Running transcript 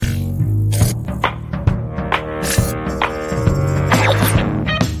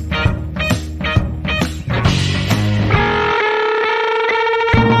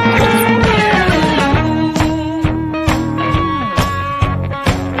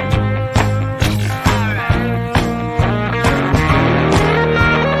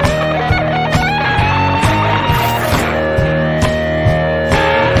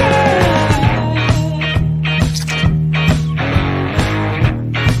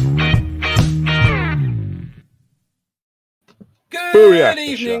Good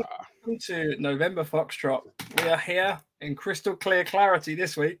evening. Welcome to November Foxtrot. We are here in crystal clear clarity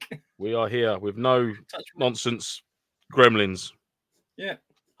this week. We are here with no nonsense gremlins. Yeah.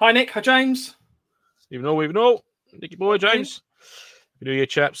 Hi, Nick. Hi, James. Even all. Nicky boy, James. Happy New Year,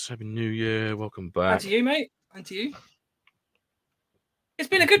 chaps. Happy New Year. Welcome back. And to you, mate. And to you. It's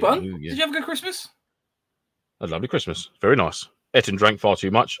been a good one. Did you have a good Christmas? A lovely Christmas. Very nice. Ate and drank far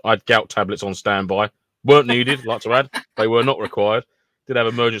too much. I had gout tablets on standby. Weren't needed, like to add. They were not required. Did have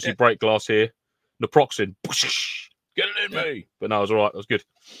emergency break glass here. Naproxen. Get it in me. But no, it was all right. It was good.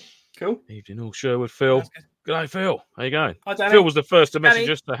 Cool. Evening all, Sherwood. Phil. Good day, Phil. How you going? Hi, Danny. Phil was the first to message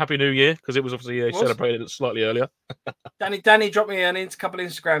us a Happy New Year because it was obviously celebrated slightly earlier. Danny dropped me a couple of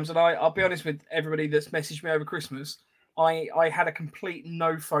Instagrams, and I'll be honest with everybody that's messaged me over Christmas. I had a complete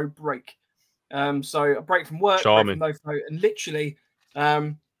no-fo break. So a break from work, break from no-fo, and literally,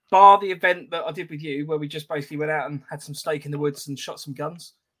 bar the event that I did with you, where we just basically went out and had some steak in the woods and shot some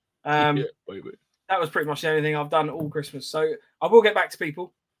guns. That was pretty much the only thing I've done all Christmas. So I will get back to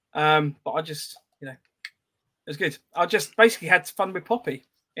people, but I just, it was good. I just basically had fun with Poppy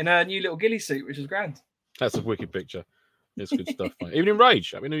in her new little ghillie suit, which was grand. That's a wicked picture. It's good stuff, mate. Even in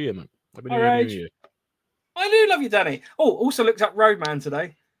Rage. Happy New Year, mate. Happy New Year. I do love you, Danny. Oh, also looked up Roadman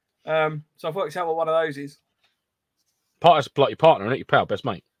today. So I've worked out what one of those is. Part like your partner, isn't it? Your pal, best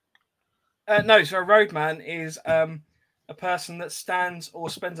mate. No, so a roadman is a person that stands or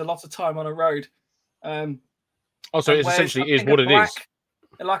spends a lot of time on a road. So it essentially is what it is.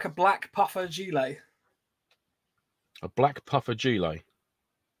 Like a black puffer gilet. A black puffer gilet?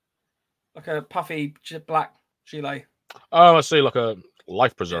 Like a puffy black gilet. Oh, I see, like a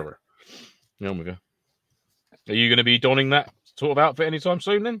life preserver. Yeah, we go. Are you going to be donning that sort of outfit anytime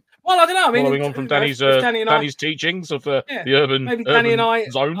soon then? Well, I don't know. I mean, following on from Danny's teachings of the urban maybe Danny and I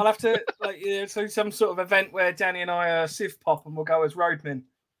zone. I'll have to so some sort of event where Danny and I are civ pop and we'll go as roadmen.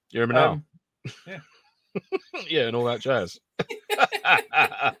 You remember now? Yeah. Yeah, and all that jazz.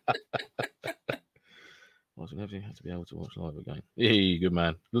 I was going to have to be able to watch live again. Yeah, good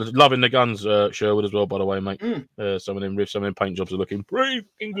man. Loving the guns, Sherwood, as well, by the way, mate. Some of them riffs, some of them paint jobs are looking pretty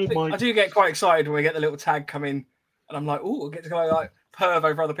good, mate. I do get quite excited when we get the little tag come in, and I'm like, oh, I get to go like perv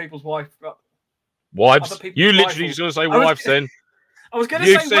over other people's wives. You literally was going to say wives then. I was going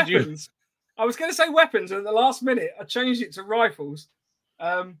to say weapons. I was going to say weapons, and at the last minute, I changed it to rifles.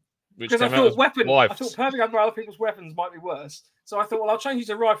 Because I thought perving over other people's weapons might be worse. So I thought, well, I'll change it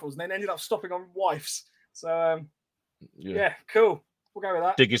to rifles, and then ended up stopping on wives. So, yeah, cool. We'll go with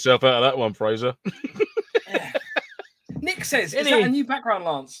that. Dig yourself out of that one, Fraser. Yeah. Nick says, is that a new background,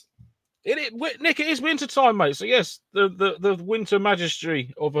 Lance? Nick, it is winter time, mate. So yes, the winter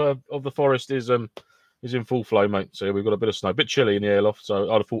majesty of the forest is in full flow, mate. So we've got a bit of snow, a bit chilly in the airloft. So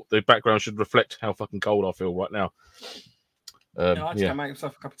I'd have thought the background should reflect how fucking cold I feel right now. I just go make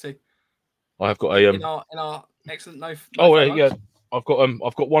myself a cup of tea. I have got a in our excellent no. I've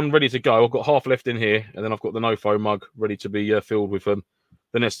got one ready to go. I've got half left in here, and then I've got the no-fo mug ready to be filled with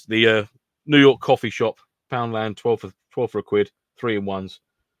the New York coffee shop Poundland 12 for a quid, 3-in-1s.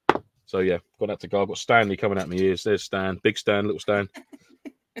 So yeah, got that to go. I've got Stanley coming at my ears. There's Stan, big Stan, little Stan.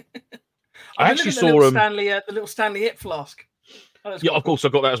 I actually saw the little Stanley It flask. Of course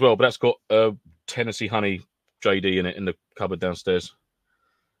I've got that as well, but that's got Tennessee Honey JD in it in the cupboard downstairs.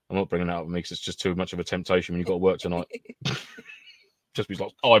 I'm not bringing that up with me because it's just too much of a temptation when you've got to work tonight. Just be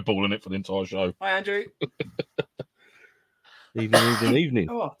like eyeballing it for the entire show. Hi, Andrew. Evening.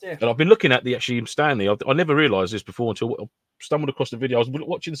 Oh, dear. And I've been looking at the actually Stanley. I never realised this before until I stumbled across the video. I was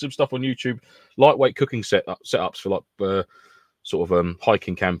watching some stuff on YouTube, lightweight cooking setups for like sort of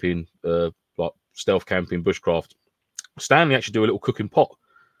hiking, camping, like stealth camping, bushcraft. Stanley actually do a little cooking pot,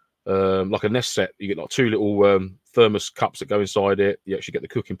 like a nest set. You get like 2 little thermos cups that go inside it. You actually get the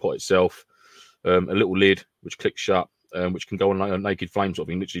cooking pot itself, a little lid which clicks shut. Which can go on like a naked flame sort of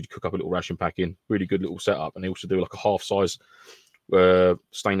thing. Literally cook up a little ration pack in. Really good little setup. And they also do like a half-size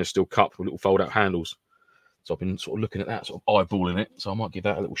stainless steel cup with little fold-out handles. So I've been sort of looking at that, sort of eyeballing it. So I might give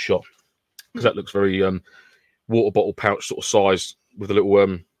that a little shot because that looks very water bottle pouch sort of size with a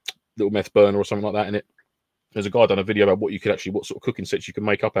little meth burner or something like that in it. There's a guy done a video about what sort of cooking sets you can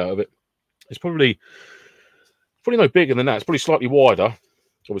make up out of it. It's probably no bigger than that. It's probably slightly wider.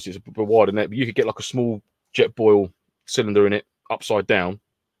 Obviously, it's a bit wider than that, but you could get like a small Jetboil cylinder in it upside down,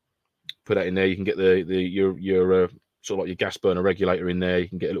 put that in there. You can get your sort of like your gas burner regulator in there. You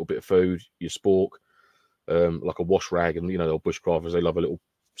can get a little bit of food, your spork, like a wash rag, and the old bushcrafters, they love a little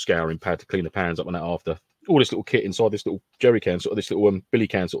scouring pad to clean the pans up and that after. All this little kit inside this little jerry can, sort of this little billy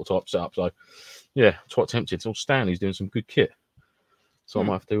can sort of type setup. So yeah, it's quite tempted. So Stanley's doing some good kit. So I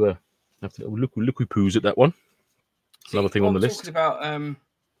might have to look poos at that one. Another thing on the list. Talking about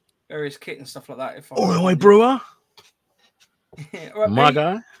various kit and stuff like that. Oi, brewer. Right, my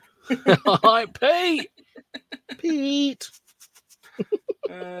guy. Hi, Pete. Pete.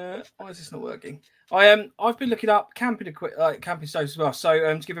 Why is this not working? I've been looking up camping stoves as well.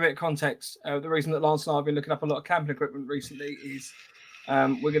 So to give a bit of context, the reason that Lance and I have been looking up a lot of camping equipment recently is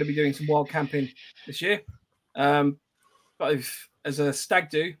we're going to be doing some wild camping this year, both as a stag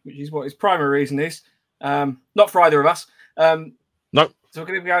do, which is what his primary reason is. Not for either of us. Nope. So we're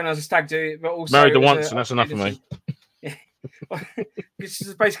going to be going as a stag do, but also married the once, and that's enough for me. Yeah. This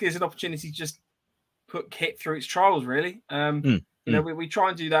is basically as an opportunity to just put kit through its trials, really. You know, we try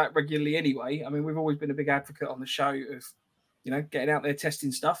and do that regularly anyway. I mean, we've always been a big advocate on the show of, you know, getting out there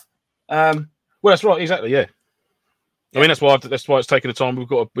testing stuff. Well, that's right, exactly, yeah. I mean, that's why it's taken the time. We've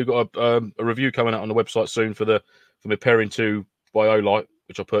got a review coming out on the website soon for my Pairing 2 by Olight,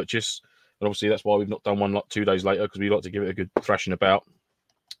 which I purchased, and obviously that's why we've not done one like 2 days later, because we like to give it a good thrashing about,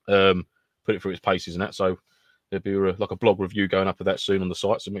 put it through its paces and that. So there'll be a blog review going up of that soon on the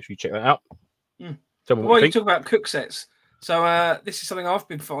site. So make sure you check that out. Tell me what you talk about cook sets. So this is something I've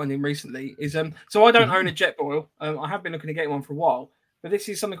been finding recently. Is so I don't own a Jetboil. I have been looking to get one for a while, but this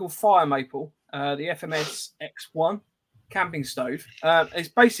is something called Fire Maple, the FMS X1 camping stove. It's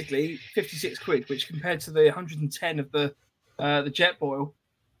basically 56 quid, which compared to the 110 of the Jetboil,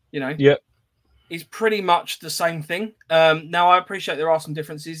 you know, is pretty much the same thing. Now I appreciate there are some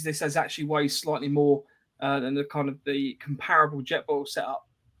differences. This has actually weighs slightly more than the kind of the comparable Jetboil setup,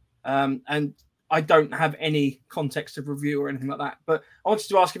 and I don't have any context of review or anything like that. But I wanted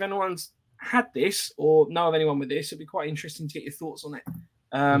to ask if anyone's had this or know of anyone with this. It'd be quite interesting to get your thoughts on it.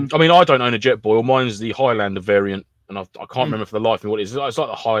 I mean, I don't own a Jetboil. Mine's the Highlander variant, and I can't remember for the life of me what it is. It's like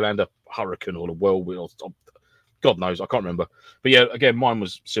the Highlander Hurricane or the Whirlwind. God knows, I can't remember. But yeah, again, mine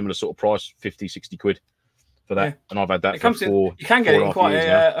was similar sort of price, 50, 60 quid for that. Yeah. And I've had that for you can get it in quite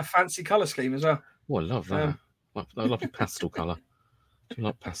a fancy colour scheme as well. Oh, I love that. I love your pastel colour. I do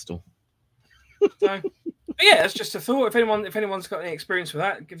like pastel. So, yeah, it's just a thought. If anyone's got any experience with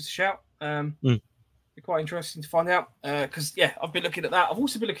that, give us a shout. Be quite interesting to find out. Because I've been looking at that. I've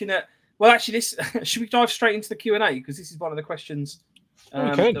also been looking at. Well, actually, this should we dive straight into the Q&A, because this is one of the questions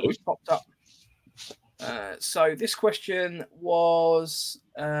that was popped up. So this question was,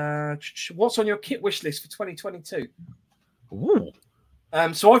 what's on your kit wish list for 2022? Ooh.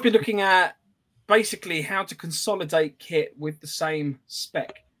 So I've been looking at basically how to consolidate kit with the same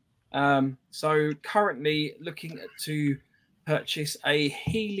spec. So currently looking to purchase a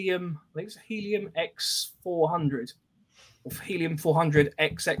Helium, I think it's a Helium X400 or Helium 400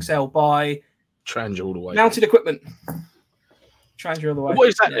 XXL by Trangia all the way. Mounted Equipment. Trangia all the way. What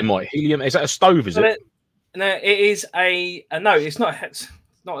is that then, Mike? Helium? Is that a stove? Is it? No, it is a no. It's not. It's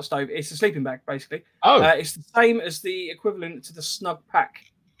not a stove. It's a sleeping bag, basically. Oh, it's the same as the equivalent to the Snug Pack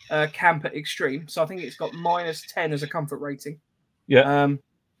Camper Extreme. So I think it's got -10 as a comfort rating. Yeah.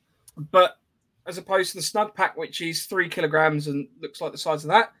 But as opposed to the Snug Pack, which is 3 kilograms and looks like the size of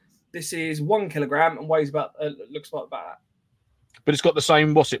that, this is 1 kilogram and weighs about looks like that. But it's got the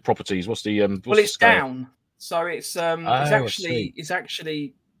same properties. What's the well, it's down, so it's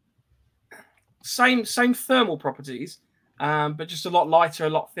actually same thermal proproperties, but just a lot lighter, a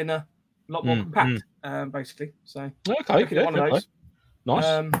lot thinner, a lot more compact, basically. So okay, one of those.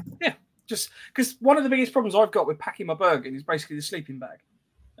 Nice. Just because one of the biggest problems I've got with packing my Bergen is basically the sleeping bag.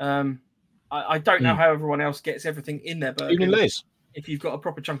 I don't know how everyone else gets everything in their Bergen. Even Les, if you've got a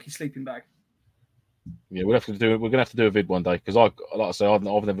proper chunky sleeping bag. Yeah, we'll have to do it. We're gonna have to do a vid one day, because like I say, I've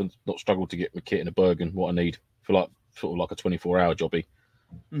never not struggled to get my kit in a Bergen what I need for sort of like a 24-hour jobby.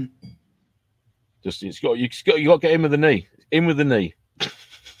 Just you got to get in with the knee. In with the knee.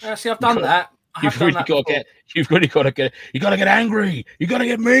 See, I've done that. You've really got to get angry. You got to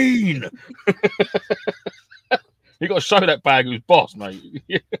get mean. You got to show that bag who's boss, mate.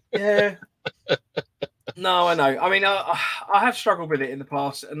 Yeah. No, I know. I mean, I have struggled with it in the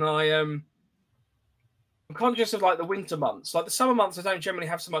past, and I'm conscious of like the winter months. Like the summer months, I don't generally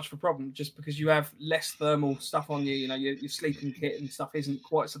have so much of a problem, just because you have less thermal stuff on you. You know, your sleeping kit and stuff isn't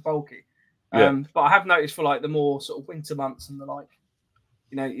quite so bulky. But I have noticed for like the more sort of winter months and the like,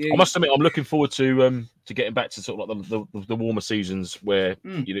 you know, I must admit, I'm looking forward to getting back to sort of like the warmer seasons where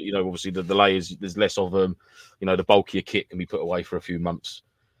you know obviously the layers, there's less of you know, the bulkier kit can be put away for a few months,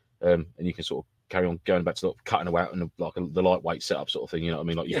 and you can sort of carry on going back to sort of cutting out and the lightweight setup sort of thing. You know what I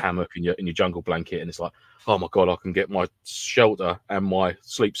mean? Like your hammock and your jungle blanket, and it's like, oh my god, I can get my shelter and my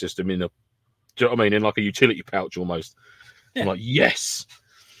sleep system in do you know what I mean? In like a utility pouch almost. I'm like, yes.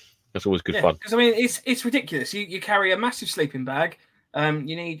 That's always good fun. Because I mean, it's ridiculous. You carry a massive sleeping bag,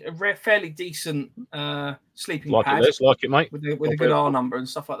 You need a fairly decent sleeping like pad. Like it, mate. With a good R number and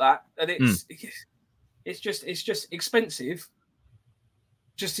stuff like that. And it's just expensive.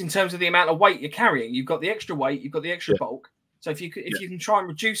 Just in terms of the amount of weight you're carrying, you've got the extra weight, you've got the extra bulk. So if you can try and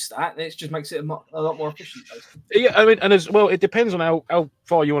reduce that, then it just makes it a lot more efficient. Basically. Yeah, I mean, and as well, it depends on how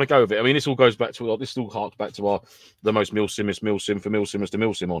far you want to go with it. I mean, this all goes back to this all harks back to the most milsimmest milsim for milsimmers to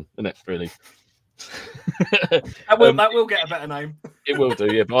milsim on, isn't it? Really. that will get a better name. It will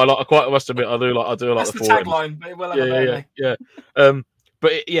do, yeah. But I must admit, I do like That's the tagline, but it will have a better name. Yeah.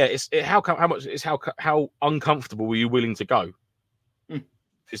 But how uncomfortable were you willing to go?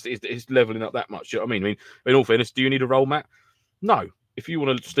 It's leveling up that much. You know what I mean? In all fairness, do you need a roll mat? No. If you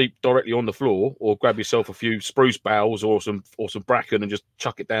want to sleep directly on the floor, or grab yourself a few spruce boughs or some bracken and just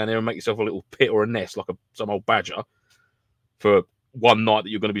chuck it down there and make yourself a little pit or a nest like some old badger for one night that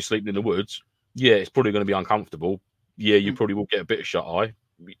you're going to be sleeping in the woods, yeah, it's probably going to be uncomfortable. Yeah, you probably will get a bit of shut eye.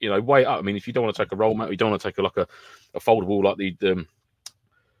 You know, wait up. I mean, if you don't want to take a roll mat, you don't want to take a foldable like the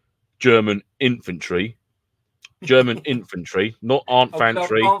German infantry. German infantry, not Armed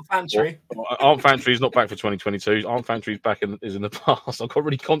Fantry. Armed Fantry is not back for 2022. Armed Fantry is in the past. I've got to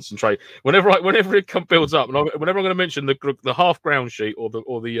really concentrate. Whenever it builds up, and whenever I'm going to mention the half ground sheet or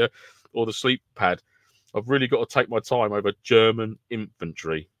the sleep pad, I've really got to take my time over German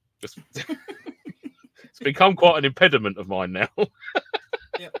infantry. It's become quite an impediment of mine now.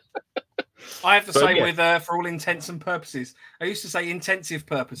 Yep. I have the same with for all intents and purposes. I used to say intensive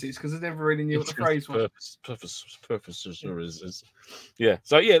purposes because I never really knew what the phrase was. Purposes is. Yeah.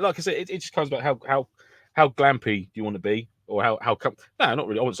 So yeah, like I said, it just comes about how glampy do you want to be, or how not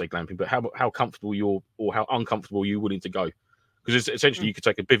really. I wouldn't say glamping, but how comfortable or how uncomfortable you're willing to go. Because essentially you could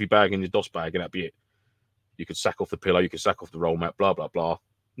take a bivvy bag and your DOS bag and that'd be it. You could sack off the pillow, you could sack off the roll mat, blah blah blah.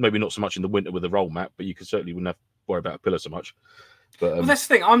 Maybe not so much in the winter with the roll mat, but you could certainly wouldn't have to worry about a pillow so much. But that's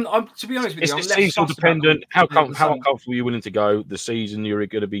the thing. I'm to be honest with you, it's seasonal dependent. How uncomfortable you're willing to go, the season you're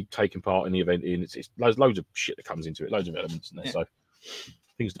going to be taking part in the event in. It's loads of shit that comes into it, loads of elements in there. Yeah. So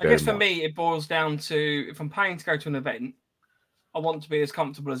things to I guess for me, it boils down to if I'm paying to go to an event, I want to be as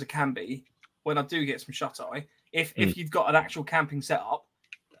comfortable as I can be when I do get some shut eye. If you've got an actual camping setup,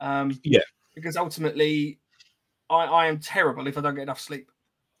 because ultimately, I am terrible if I don't get enough sleep.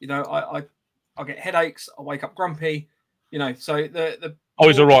 You know, I get headaches. I wake up grumpy. You know, so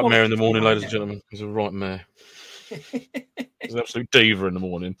he's a right mare in the morning, ladies and gentlemen. He's a right mare. He's an absolute diva in the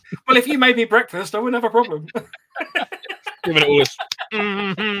morning. Well, if you made me breakfast, I wouldn't have a problem. Giving it all this.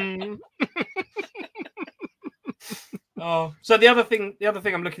 So the other thing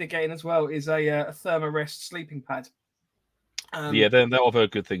I'm looking at getting as well is a Thermarest sleeping pad. They've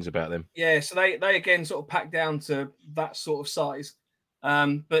heard good things about them. Yeah, so they again sort of pack down to that sort of size.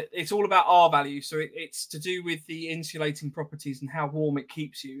 But it's all about R value. So it's to do with the insulating properties and how warm it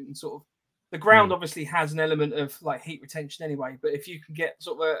keeps you. And sort of the ground obviously has an element of like heat retention anyway. But if you can get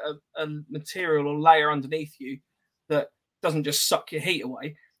sort of a material or layer underneath you that doesn't just suck your heat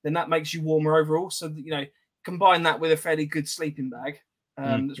away, then that makes you warmer overall. So, you know, combine that with a fairly good sleeping bag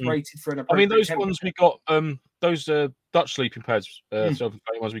that's rated for an appropriate those ones we got, those Dutch sleeping pads,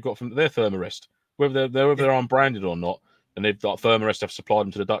 self-inflating ones we got from their Thermarest, whether they're unbranded or not. And they've got Thermarest have supplied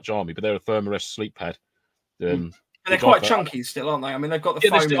them to the Dutch army, but they're a Thermarest sleep pad. They're quite chunky still, aren't they? I mean, they've got the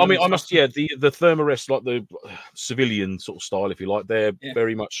foam. The Thermarest, like the civilian sort of style, if you like, they're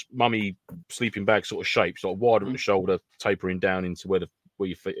very much mummy sleeping bag sort of shape, sort of wider at the shoulder, tapering down into where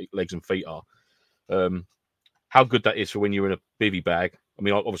your legs and feet are. How good that is for when you're in a bivvy bag. I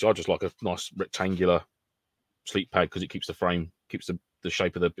mean, obviously, I just like a nice rectangular sleep pad because it keeps the frame, keeps the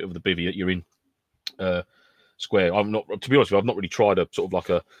shape of the bivvy that you're in. Square. I'm not, to be honest with you, I've not really tried a sort of like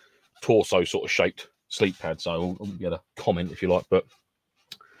a torso sort of shaped sleep pad, so I'll get a comment if you like. But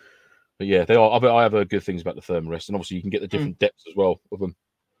yeah, they are. I have heard good things about the Thermarest, and obviously you can get the different depths as well of them.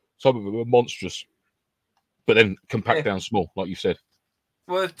 Some of them are monstrous, but then compact down small, like you said.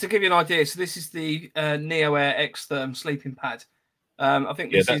 Well, to give you an idea, so this is the Neo Air X-Therm sleeping pad. I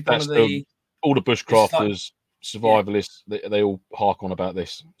think this is one of all the bushcrafters, survivalists. They all hark on about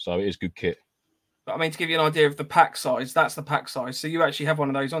this, so it is good kit. But I mean, to give you an idea of the pack size, that's the pack size. So you actually have one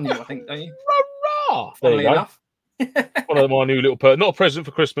of those on you, I think, don't you? Funnily enough. One of my new little not a present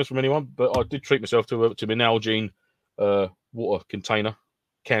for Christmas from anyone, but I did treat myself to my Nalgene water container,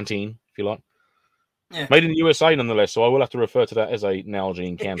 canteen, if you like. Yeah. Made in the USA, nonetheless, so I will have to refer to that as a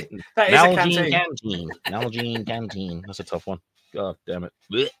Nalgene canteen. That is Nalgene a canteen. Nalgene canteen. That's a tough one. God damn it.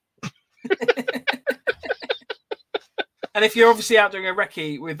 And if you're obviously out doing a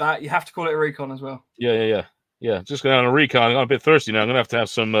recce with that, you have to call it a recon as well. Yeah. Just going on a recon. I'm a bit thirsty now. I'm going to have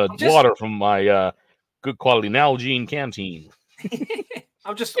some water from my good quality Nalgene canteen.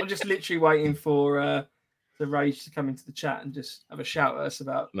 I'm just literally waiting for the Rage to come into the chat and just have a shout at us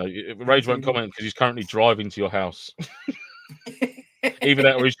about. No, Rage won't comment because he's currently driving to your house. Either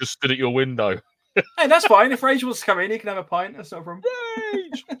that, or he's just stood at your window. Hey, that's fine. If Rage wants to come in, he can have a pint. That's not a problem.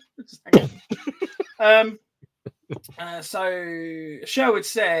 Rage. So Sherwood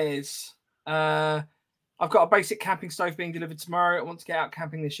says, "I've got a basic camping stove being delivered tomorrow. I want to get out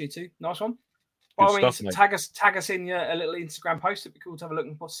camping this year too. Nice one. By all means, tag us in a little Instagram post. It'd be cool to have a look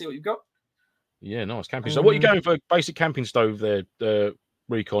and see what you've got." Yeah, nice camping. So, what are you going for? Basic camping stove there,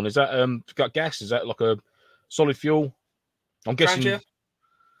 Recon? Is that got gas? Is that like a solid fuel? I'm guessing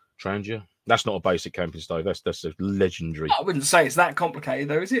Trangia. That's not a basic camping stove. That's a legendary. I wouldn't say it's that complicated,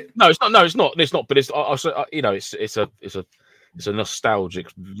 though, is it? No, it's not. No, it's not. It's not. But it's it's a nostalgic,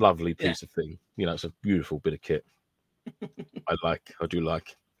 lovely piece of thing. It's a beautiful bit of kit. I do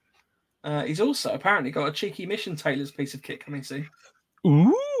like. He's also apparently got a cheeky Mission Tailors piece of kit coming soon.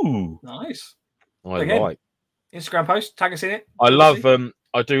 Ooh, nice. Again, like Instagram post, tag us in it. I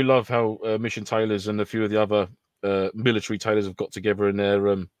do love how Mission Tailors and a few of the other military tailors have got together in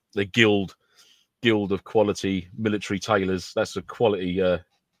their guild of quality military tailors. That's a quality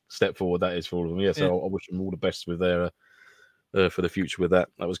step forward. That is for all of them. Yeah, so I wish them all the best with their for the future with that.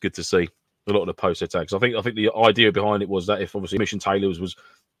 That was good to see. A lot of the poster tags. I think the idea behind it was that if obviously Mission Tailors was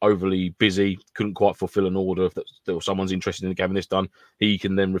overly busy, couldn't quite fulfill an order, if someone's interested in having this done, he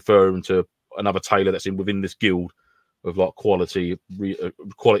can then refer them to another tailor that's within this guild of like quality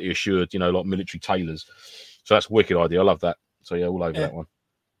assured, like military tailors. So that's a wicked idea. I love that. So yeah, all over that one.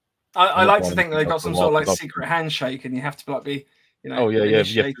 I like to think they've got some sort of like secret handshake, and you have to be. You have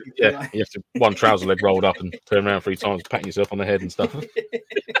to one trouser leg rolled up and turn around 3 times, patting yourself on the head and stuff.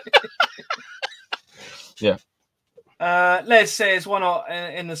 Yeah. Les says, why not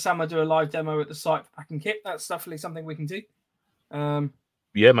in the summer do a live demo at the site for packing kit? That's definitely something we can do.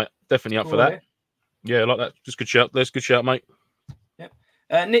 Yeah, mate, definitely up for that. Yeah, I like that. Just good shout. That's good shout, mate.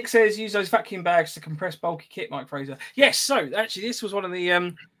 Yeah. Nick says, use those vacuum bags to compress bulky kit, Mike Fraser. Yes, so actually this was one of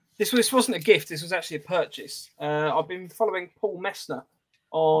the this wasn't a gift, this was actually a purchase. I've been following Paul Messner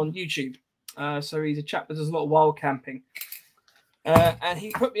on YouTube. So he's a chap that does a lot of wild camping. And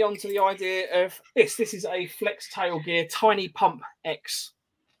he put me onto the idea of this. This is a Flex Tail Gear Tiny Pump X.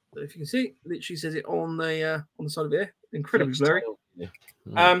 So if you can see, it literally says it on the side of it. Incredibly blurry.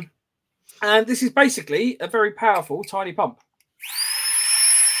 Yeah. And this is basically a very powerful tiny pump.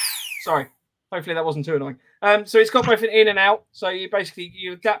 Sorry, hopefully that wasn't too annoying. So it's got both an in and out. So you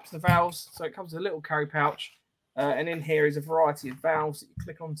adapt the valves. So it comes with a little carry pouch, and in here is a variety of valves that you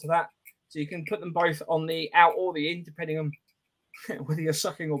click onto that. So you can put them both on the out or the in, depending on whether you're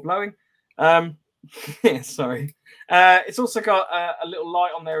sucking or blowing. Sorry. It's also got a little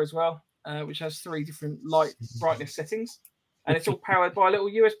light on there as well, which has 3 different light brightness settings, and it's all powered by a little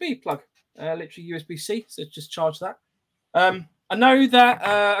USB plug, literally USB-C. So just charge that. I know that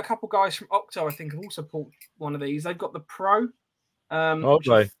a couple guys from Octo, I think, have also bought one of these. They've got the Pro, which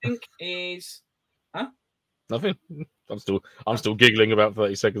I think is. Huh? Nothing. I'm still giggling about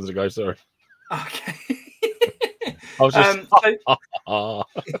 30 seconds ago. Sorry. Okay. I was just. I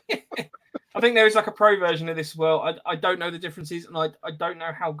think there is like a pro version of this as well. I don't know the differences, and I don't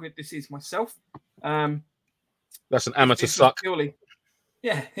know how good this is myself. That's an amateur suck.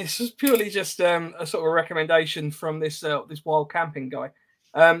 It's just purely a sort of a recommendation from this wild camping guy.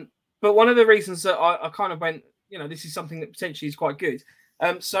 But one of the reasons that I kind of went, this is something that potentially is quite good.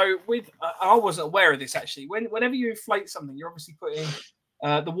 So I wasn't aware of this actually. Whenever you inflate something, you're obviously putting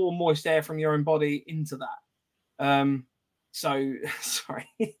the warm, moist air from your own body into that. So sorry,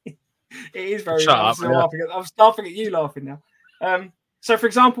 it is very. I'm laughing at you laughing now. So, for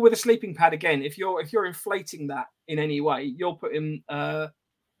example, with a sleeping pad, again, if you're inflating that in any way, you're putting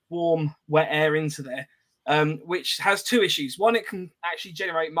warm, wet air into there, which has 2 issues. One, it can actually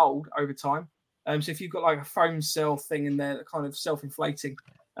generate mold over time. So if you've got like a foam cell thing in there that kind of self-inflating,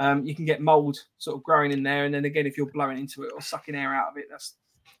 you can get mold sort of growing in there. And then again, if you're blowing into it or sucking air out of it, that's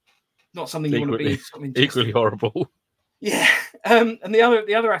not something you want to be sort of equally horrible. Yeah. And the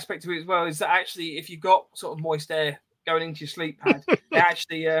other aspect of it as well is that actually, if you've got sort of moist air going into your sleep pad, it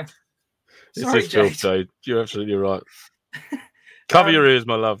actually. Sorry, Jade. You're absolutely right. Cover your ears,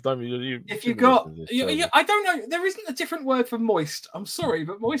 my love. Don't you? If you got, I don't know. There isn't a different word for moist. I'm sorry,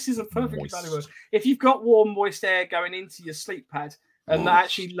 but moist is a perfectly valid word. If you've got warm, moist air going into your sleep pad, and that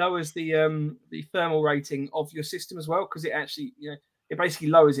actually lowers the thermal rating of your system as well, because it actually, it basically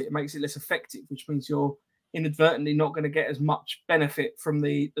lowers it. It makes it less effective, which means you're inadvertently not going to get as much benefit from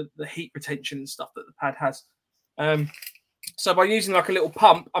the heat retention and stuff that the pad has. So by using like a little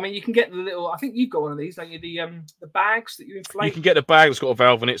pump, I mean, you can get the little. I think you've got one of these, don't you? The bags that you inflate. You can get the bag that's got a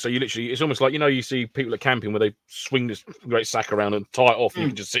valve in it, so you literally, it's almost like, you see people at camping where they swing this great sack around and tie it off, and you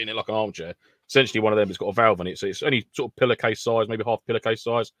can just sit in it like an armchair. Essentially, one of them has got a valve in it, so it's only sort of pillowcase size, maybe half pillowcase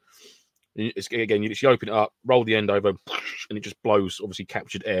size. It's, again, you literally open it up, roll the end over, and it just blows obviously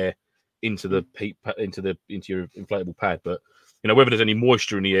captured air into the into your inflatable pad. But whether there's any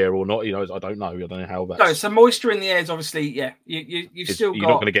moisture in the air or not, I don't know. I don't know how that's. No, so moisture in the air is obviously, you've still got. You're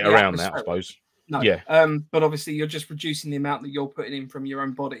not going to get around that, I suppose. No. Yeah. But obviously you're just reducing the amount that you're putting in from your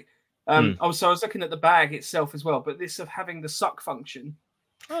own body. Also, I was looking at the bag itself as well, but this of having the suck function.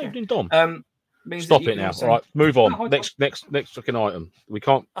 Oh, you've been Dom. Means Stop it now. Also... All right, move on. Oh, next fucking item. We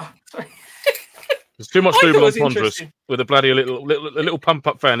can't. Oh, sorry. There's too much Google on Ponderous with a bloody little pump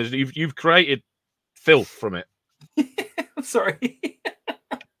up fan. You've created filth from it. Sorry.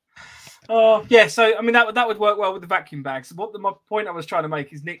 Oh yeah, so I mean that would work well with the vacuum bags. My point I was trying to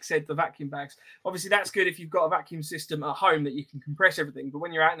make is Nick said the vacuum bags. Obviously, that's good if you've got a vacuum system at home that you can compress everything. But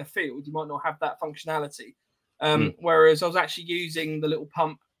when you're out in the field, you might not have that functionality. Whereas I was actually using the little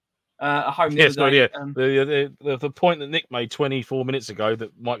pump at home. Yes, yeah. The point that Nick made 24 minutes ago that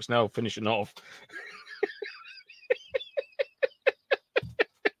Mike's now finishing off.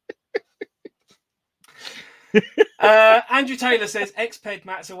 Andrew Taylor says Xped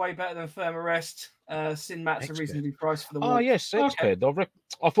mats are way better than Thermarest. Sin mats are reasonably priced for the warmth. Oh yes, Xped. Okay.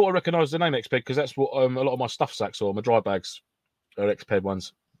 I thought I recognised the name Xped because that's what a lot of my stuff sacks or my dry bags are Xped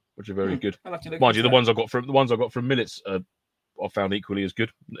ones, which are very good. Mind you, the ones I got from Millets I found equally as good.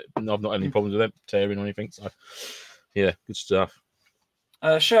 I've not had any problems with them tearing or anything. So yeah, good stuff.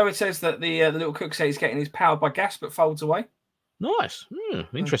 Sherwood says that the little cook set he's getting is powered by gas but folds away. Nice.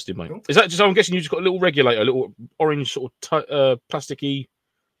 Interesting, mate. Cool. Is that just, I'm guessing you just got a little regulator, a little orange sort of plasticky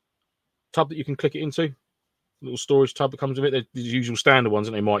tub that you can click it into? A little storage tub that comes with it. There's the usual standard ones,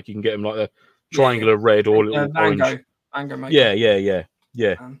 aren't they, Mike? You can get them like a triangular red or a little orange. Mango, mate.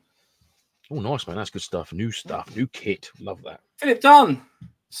 Yeah. Oh, nice, man. That's good stuff. New stuff. New kit. Love that. Philip Dunn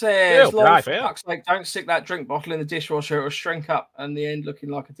says, for fuck's sake, don't stick that drink bottle in the dishwasher. It'll shrink up and the end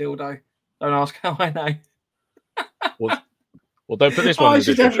looking like a dildo. Don't ask how I know. Well, don't put this one in the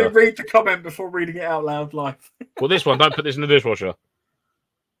dishwasher. I should definitely read the comment before reading it out loud live. Well, this one, don't put this in the dishwasher.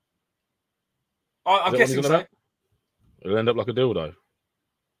 I'm guessing so. It'll end up like a dildo.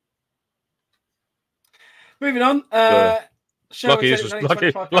 Moving on.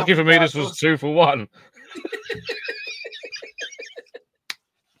 Lucky for me, this was 2 for 1.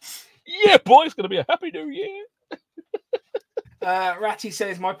 Yeah, boy, it's going to be a happy new year. Ratty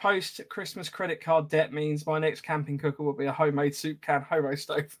says, my post-Christmas credit card debt means my next camping cooker will be a homemade soup can hobo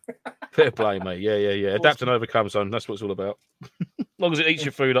stove. Fair play, mate. Yeah. Awesome. Adapt and overcome, son. That's what it's all about. As long as it eats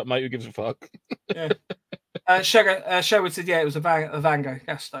your food up, mate, who gives a fuck? Yeah. Sherwood said, it was a Vango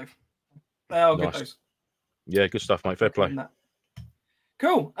gas stove. They are good, those. Yeah, good stuff, mate. Fair play.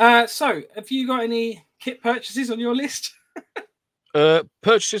 Cool. So, have you got any kit purchases on your list?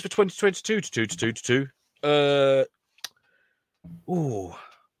 Purchases for 2022 to do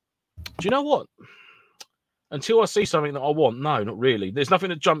you know what? Until I see something that I want, no, not really. There's nothing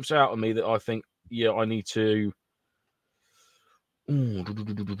that jumps out at me that I think, I need to. No,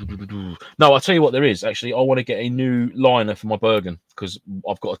 I'll tell you what there is. Actually, I want to get a new liner for my Bergen because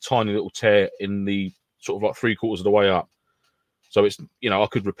I've got a tiny little tear in the sort of like 3/4 of the way up. So it's, I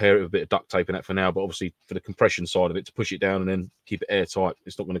could repair it with a bit of duct tape and that for now, but obviously for the compression side of it, to push it down and then keep it airtight,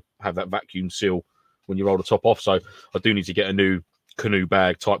 it's not going to have that vacuum seal when you roll the top off. So I do need to get a new canoe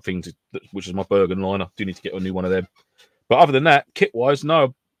bag type thing, which is my Bergen liner. I do need to get a new one of them. But other than that, kit-wise,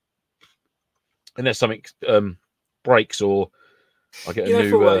 no. Unless something breaks or I get a new...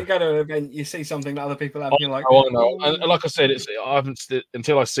 you go to an event, you see something that other people have, and you're like... Oh, no. And like I said, I haven't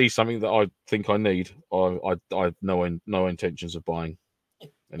until I see something that I think I need, I have no intentions of buying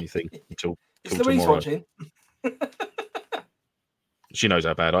anything until tomorrow. Watching. She knows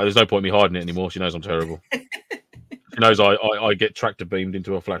how bad there's no point in me hiding it anymore. She knows I'm terrible. She knows I get tractor beamed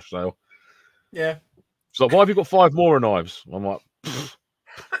into a flash sale. Yeah. She's like, why have you got 5 Mora knives? I'm like...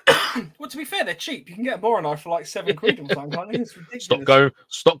 Well, to be fair, they're cheap. You can get a Mora knife for like 7 quid or something, can't you? It's ridiculous.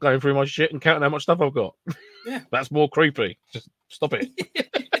 Stop going through my shit and counting how much stuff I've got. Yeah. That's more creepy. Just stop it.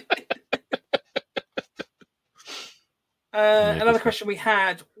 Another question we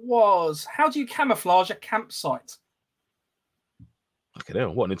had was, how do you camouflage a campsite? Okay,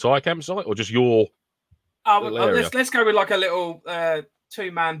 hell, what, an entire campsite or just your let's go with like a little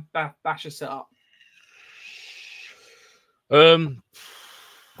 2-man basher setup.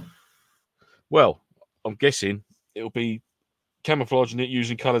 Well, I'm guessing it'll be camouflaging it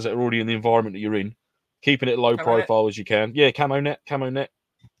using colours that are already in the environment that you're in, Keeping it low profile as you can. Yeah, camo net.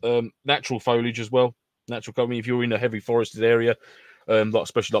 Natural foliage as well. Natural cover. I mean, if you're in a heavy forested area,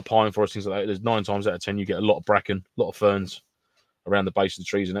 especially like pine forest, things like that, there's 9 times out of 10 you get a lot of bracken, a lot of ferns around the base of the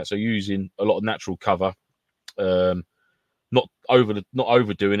trees and that. So using a lot of natural cover, not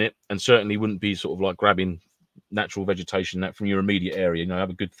overdoing it, and certainly wouldn't be sort of like grabbing natural vegetation that from your immediate area. You know, have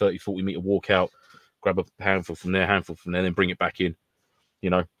a good 30-40 meter walk out, grab a handful from there, then bring it back in. You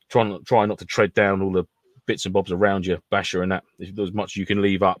know, try not to tread down all the bits and bobs around your basher and that. There's much you can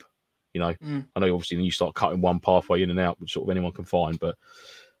leave up. You know, I know obviously then you start cutting one pathway in and out, which sort of anyone can find, but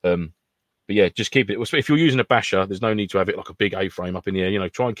yeah, just keep it. If you're using a basher, there's no need to have it like a big A-frame up in the air. You know,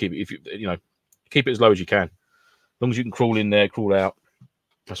 try and keep it. Keep it as low as you can. As long as you can crawl in there, crawl out.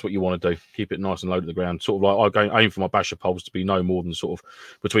 That's what you want to do. Keep it nice and low to the ground. Sort of like I aim for my basher poles to be no more than sort of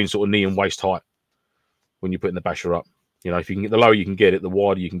between sort of knee and waist height when you're putting the basher up. You know, if you can get the lower you can get it, the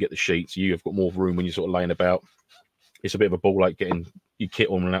wider you can get the sheets. You have got more room when you're sort of laying about. It's a bit of a ball like getting your kit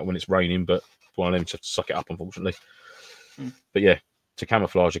on and out when it's raining, but one of them to suck it up, unfortunately. But yeah, to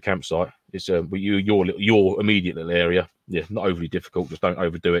camouflage a campsite, it's your immediate little area. Yeah, not overly difficult. Just don't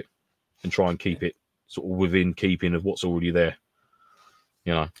overdo it, and try and keep it sort of within keeping of what's already there.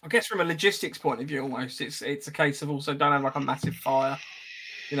 You know, I guess from a logistics point of view, almost it's a case of also don't have like a massive fire.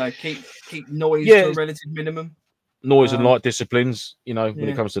 You know, keep noise to a relative minimum. Noise and light disciplines, you know, when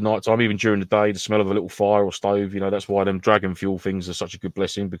it comes to night time, even during the day, the smell of a little fire or stove, you know, that's why them dragon fuel things are such a good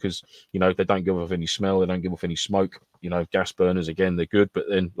blessing, because, you know, they don't give off any smell, they don't give off any smoke. You know, gas burners, again, they're good, but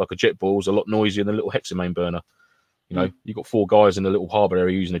then like a jet ball is a lot noisier than a little hexamine burner. You know, you've got 4 guys in a little harbour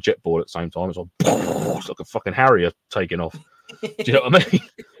area using a jet ball at the same time. It's like a fucking Harrier taking off. Do you know what I mean?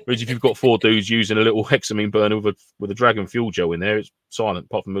 Whereas if you've got 4 dudes using a little hexamine burner with a dragon fuel gel in there, it's silent,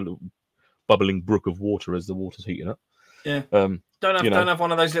 apart from a little bubbling brook of water as the water's heating up. Yeah. Don't have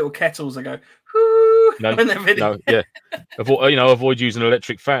one of those little kettles that go. Whoo, no, yeah. Avoid using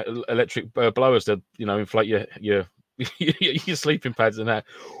electric blowers to inflate your sleeping pads and that.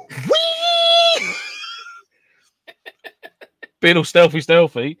 Being all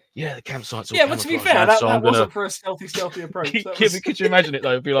stealthy. Yeah, the campsite's all but to be fair, that wasn't for a stealthy approach. Could you imagine it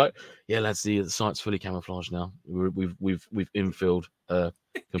though? It'd be like, yeah, lads, the site's fully camouflaged now. We've infilled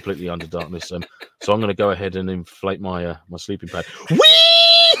completely under darkness. So I'm going to go ahead and inflate my my sleeping pad.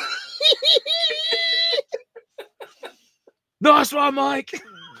 Nice one, Mike.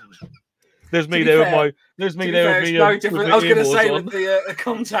 There's me there with my. There's me there with me. No different. I was going to say with the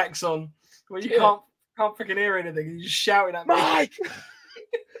contacts on, where you can't freaking hear anything. You're just shouting at me. Mike,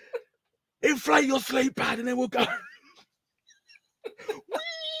 inflate your sleep pad and then we'll go.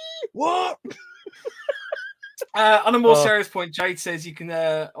 What? On a more serious point, Jade says you can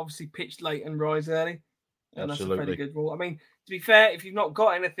obviously pitch late and rise early. And that's a pretty good rule. I mean, to be fair, if you've not got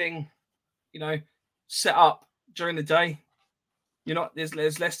anything, set up during the day,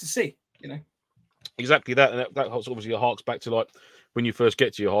 there's less to see, Exactly that. And that obviously harks back to like when you first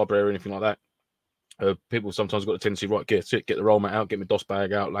get to your harbour area or anything like that. People sometimes got a tendency, right, get the roll mat out, get my DOS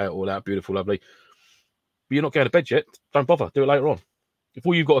bag out, lay it all out, beautiful, lovely. But you're not going to bed yet. Don't bother. Do it later on. If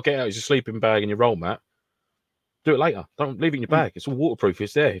all you've got to get out is your sleeping bag and your roll mat, do it later. Don't leave it in your bag. It's all waterproof.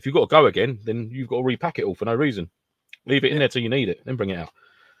 It's there. If you've got to go again, then you've got to repack it all for no reason. Leave it in there till you need it, then bring it out.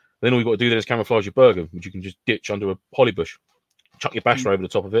 Then all you've got to do then is camouflage your burger, which you can just ditch under a holly bush. Chuck your basher over the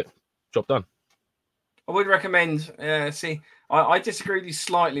top of it. Job done. I would recommend. I disagree with you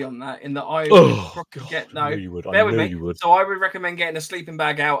slightly on that. In that I would. So I would recommend getting a sleeping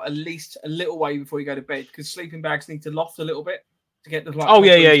bag out at least a little way before you go to bed, because sleeping bags need to loft a little bit to get the. Yeah. So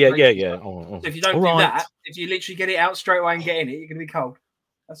if you don't do that, if you literally get it out straight away and get in it, you're going to be cold.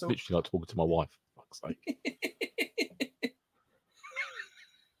 That's all. Literally like talking to my wife. Fuck's sake.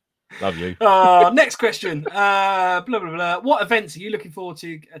 Love you. Next question. Blah blah blah. What events are you looking forward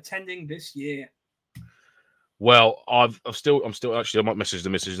to attending this year? Well, I'm still actually. I might message the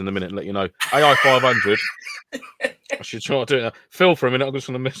missus in a minute and let you know. AI 500. I should try to do it now. Phil, for a minute, I'm just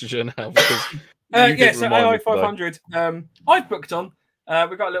going to message her now. So AI 500. I've booked on.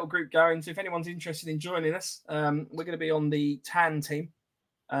 We've got a little group going. So if anyone's interested in joining us, we're going to be on the TAN team.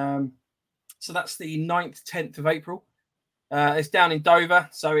 So that's the 9th, 10th of April. It's down in Dover.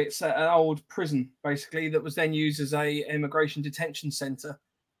 So it's an old prison, basically, that was then used as a immigration detention centre.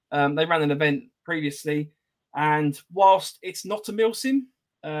 They ran an event previously. And whilst it's not a milsim,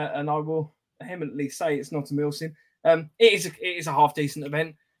 and I will vehemently say it's not a milsim, it is a half decent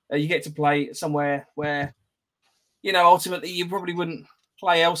event. You get to play somewhere where, ultimately you probably wouldn't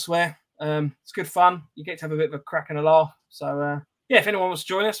play elsewhere. It's good fun. You get to have a bit of a crack and a laugh. So if anyone wants to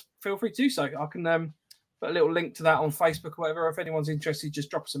join us, feel free to do so. I can put a little link to that on Facebook or whatever. If anyone's interested,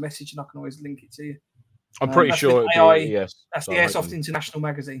 just drop us a message and I can always link it to you. I'm pretty sure it'd AI, be, yes. That's so the I'm Airsoft hoping... International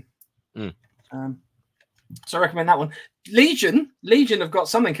magazine. Mm. So I recommend that one. Legion have got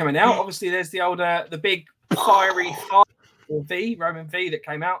something coming out. Obviously, there's the old, the big fiery V, Roman V, that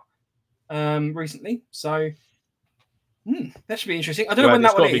came out recently. So that should be interesting. I don't know when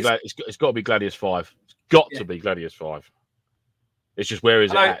that one is. It's got to be Gladius 5. It's got to be Gladius 5. It's just, where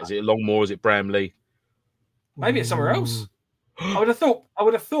is it at? Is it Longmoor? Is it Bramley? Maybe it's somewhere else. I would have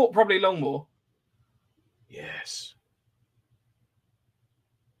thought probably Longmoor. Yes.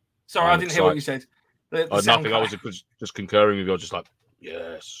 Sorry, I didn't hear what you said. Nothing. I was just concurring with you. I was just like,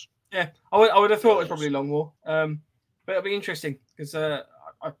 yes. Yeah, I would have thought it was probably Longmoor. But it'll be interesting because I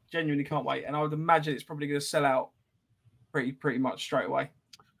genuinely can't wait, and I would imagine it's probably going to sell out pretty much straight away.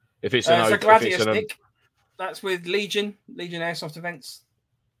 If it's Gladius, Nick, that's with Legion Airsoft Events.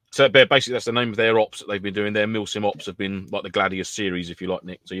 So basically, that's the name of their ops that they've been doing. Their Milsim ops have been like the Gladius series, if you like,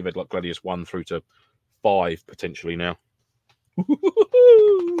 Nick. So you've had like Gladius 1 through to 5 potentially now. There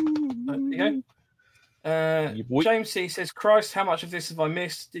you go. James C says, "Christ, how much of this have I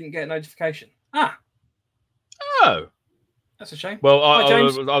missed? Didn't get a notification." Oh, that's a shame. Well,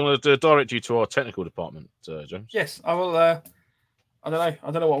 I'm going to direct you to our technical department, James. Yes, I will. I don't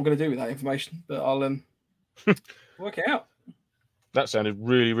know what I'm going to do with that information, but I'll work it out. That sounded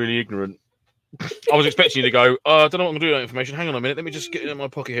really, really ignorant. I was expecting you to go, I don't know what I'm going to do with that information. Hang on a minute. Let me just get it in my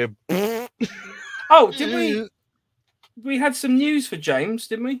pocket here. Oh, did we? We had some news for James,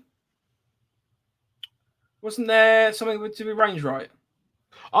 didn't we? Wasn't there something to be range right?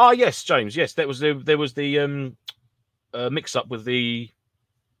 Ah, yes, James. Yes, there was the mix up with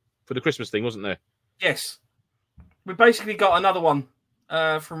for the Christmas thing, wasn't there? Yes, we basically got another one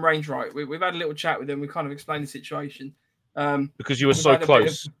from Range Right. We've had a little chat with them. We kind of explained the situation because you were so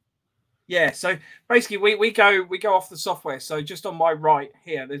close. Yeah, so basically we go off the software. So just on my right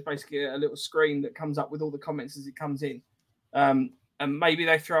here, there's basically a little screen that comes up with all the comments as it comes in. And maybe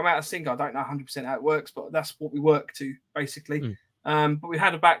they throw them out of sync. I don't know 100% how it works, but that's what we work to basically. But we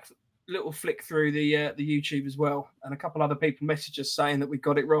had a little flick through the YouTube as well, and a couple other people messaged us saying that we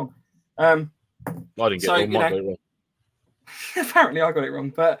got it wrong. I didn't get it wrong. Apparently, I got it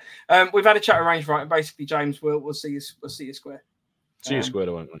wrong, but we've had a chat arranged, right? And basically, James, we'll see you square. See you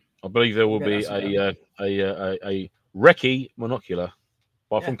square, won't we? I believe there will be a Recce monocular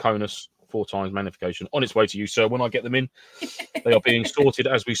from Conus, 4 times magnification, on its way to you, sir. When I get them in, they are being sorted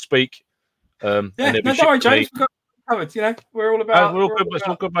as we speak. Don't worry, James. We've got covered. You know, we're all about. We're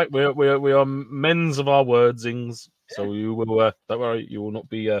all good, mate. We are men's of our wordsings, so you will. Don't worry, you will not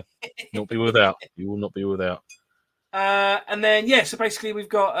be without. You will not be without. And then so basically we've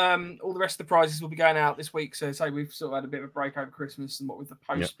got all the rest of the prizes will be going out this week. So we've sort of had a bit of a break over Christmas, and what with the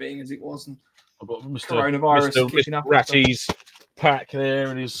post being as it was, and I've got coronavirus kicking up. Ratty's pack there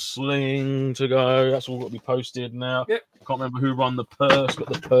and his sling to go. That's all got to be posted now. Yep. I can't remember who run the purse,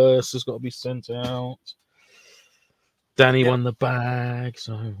 but the purse has got to be sent out. Danny won the bag.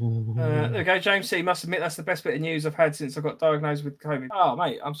 So there we go. James C. Must admit that's the best bit of news I've had since I got diagnosed with COVID. Oh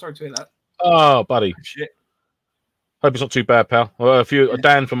mate, I'm sorry to hear that. Oh buddy. Shit. Hope it's not too bad, pal.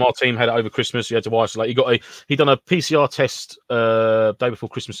 Dan from our team had it over Christmas. He had to isolate. He done a PCR test day before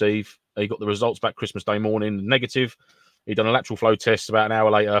Christmas Eve. He got the results back Christmas Day morning, negative. He done a lateral flow test about an hour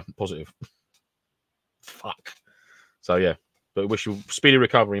later, positive. Fuck. So yeah, but wish you speedy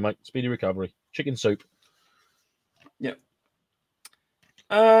recovery, mate. Speedy recovery. Chicken soup. Yep.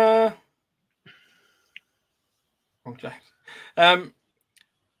 James.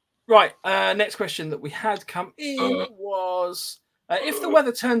 Right, next question that we had come in was, if the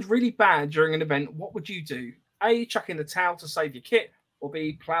weather turned really bad during an event, what would you do? A, chuck in the towel to save your kit, or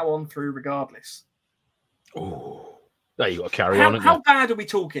B, plow on through regardless? Oh, there you got to carry on. How bad are we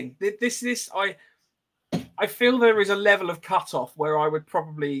talking? I feel there is a level of cutoff where I would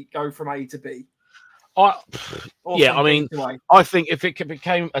probably go from A to B. I think if it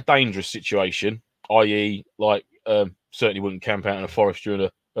became a dangerous situation, i.e., like certainly wouldn't camp out in a forest during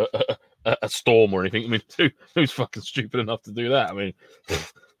a storm or anything. I mean, who's fucking stupid enough to do that? I mean,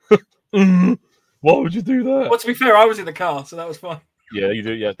 why would you do that? Well, to be fair, I was in the car, so that was fine. Yeah, you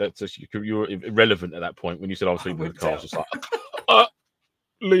do. Yeah, you were irrelevant at that point when you said I was sleeping in the car. Just like,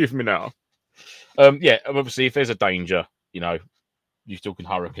 leave me now. Obviously, if there's a danger, you're talking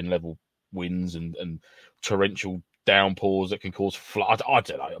hurricane level winds and torrential downpours that can cause flood. I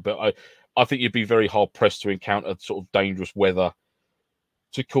don't know, but I think you'd be very hard pressed to encounter sort of dangerous weather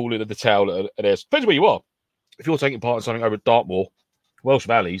to call in the towel at airs. Depends where you are. If you're taking part in something over at Dartmoor, Welsh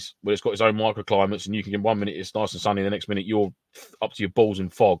Valleys, where it's got its own microclimates, and you can, in 1 minute it's nice and sunny, the next minute you're up to your balls in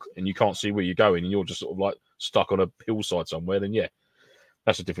fog and you can't see where you're going, and you're just sort of like stuck on a hillside somewhere, then yeah,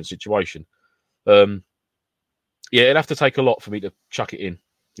 that's a different situation. Yeah, it'd have to take a lot for me to chuck it in.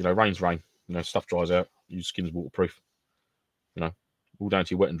 You know, rain's rain. You know, stuff dries out. Your skin's waterproof. You know, all down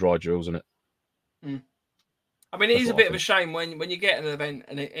to your wet and dry drills, isn't it? Mm. I mean, it is a bit of a shame when you get an event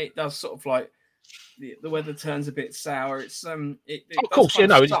and it does sort of like the weather turns a bit sour. It's it of course, yeah,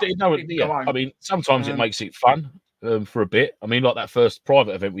 no, yeah. I mean, sometimes it makes it fun for a bit. I mean, like that first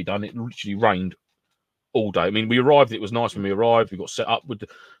private event we done, it literally rained all day. I mean, we arrived. It was nice when we arrived. We got set up with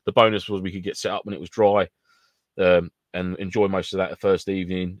the bonus was we could get set up when it was dry, and enjoy most of that the first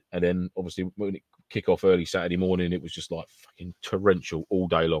evening. And then obviously when it kick off early Saturday morning, it was just like fucking torrential all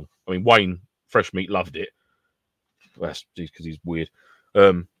day long. I mean, Wayne Fresh Meat loved it. Well, that's because he's weird.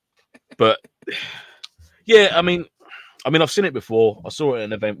 But yeah, I mean, I've seen it before. I saw it at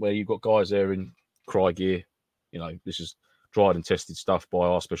an event where you've got guys there in cry gear. You know, this is tried and tested stuff by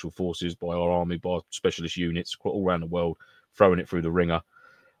our special forces, by our army, by specialist units all around the world, throwing it through the ringer.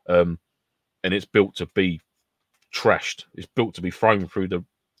 And it's built to be trashed. It's built to be thrown through the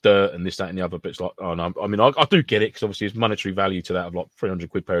dirt and this, that, and the other. But it's like, oh no, I mean, I do get it because obviously there's monetary value to that of like 300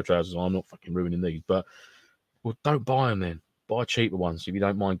 quid pair of trousers. I'm not fucking ruining these, but well, don't buy them then. Buy cheaper ones if you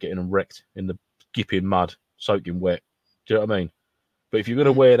don't mind getting them wrecked in the gipping mud, soaking wet. Do you know what I mean? But if you're going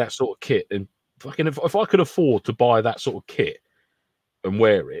to wear that sort of kit, and fucking if I could afford to buy that sort of kit and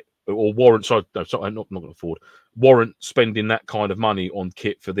wear it, or warrant, sorry, I'm not going to afford, warrant spending that kind of money on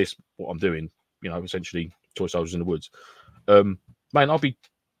kit for this, what I'm doing, you know, essentially Toy Soldiers in the Woods, man, I'll be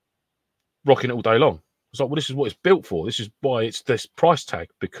rocking it all day long. It's like, well, this is what it's built for. This is why it's this price tag,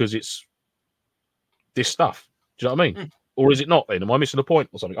 because it's this stuff. Do you know what I mean? Or is it not then? Am I missing a point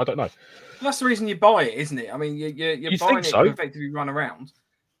or something? I don't know. Well, that's the reason you buy it, isn't it? I mean, you're buying it to effectively run around.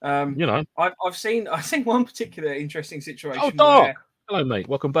 You know, I've seen one particular interesting situation. Oh, Dark! Hello, mate.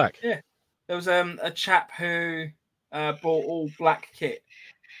 Welcome back. Yeah, there was a chap who bought all black kit,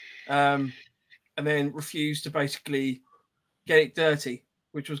 and then refused to basically get it dirty,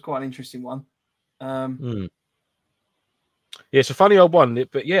 which was quite an interesting one. Yeah, it's a funny old one,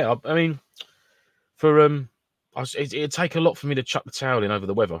 but yeah, I mean, for it'd take a lot for me to chuck the towel in over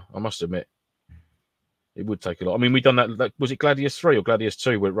the weather. I must admit, it would take a lot. I mean, we done that. Was it Gladius 3 or Gladius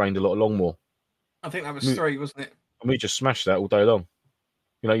 2 where it rained a lot of Longmore? I think that was 3, wasn't it? And we just smashed that all day long.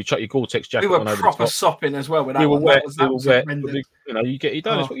 You know, you chuck your Gore-Tex jacket on over the top. We were proper sopping as well with that. We were one. wet. That was wet. You know, you get it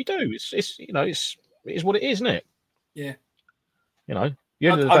done. It's what you do. It's you know, it is what it is, isn't it? Yeah. You know, the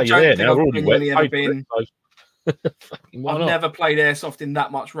end of the day, you're there now. We're already wet. I've never played airsoft in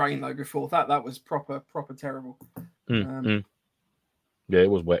that much rain though before. That was proper terrible. Yeah, it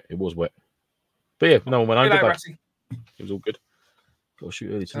was wet. It was wet. But yeah, no one went home. It was all good. Got to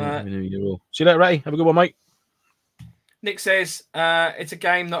shoot early tonight. See you later, Ratty. Have a good one, mate. Nick says it's a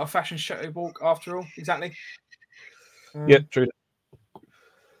game, not a fashion show walk. After all, exactly. Yeah, true.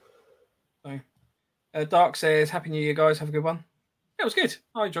 So, Dark says, "Happy New Year, guys. Have a good one." It was good.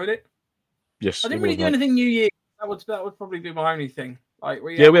 I enjoyed it. Yes, I didn't really do anything New Year. That would probably be my only thing. Like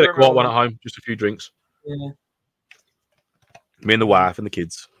we had a quiet one at home, just a few drinks. Yeah. Me and the wife and the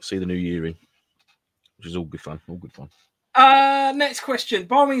kids see the New Year in, which is all good fun. All good fun. Next question.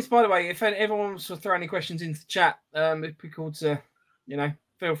 By all means, by the way, if everyone wants to throw any questions into the chat, it'd be cool to,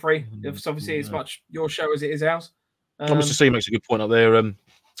 feel free. It's obviously as much your show as it is ours. Mr. C makes a good point up there.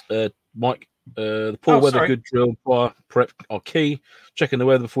 Mike, the poor weather, good drill, prior prep are key. Checking the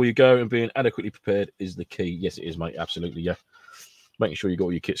weather before you go and being adequately prepared is the key. Yes, it is, mate. Absolutely, yeah. Making sure you got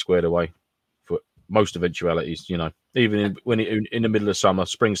all your kit squared away for most eventualities. You know, even in the middle of summer,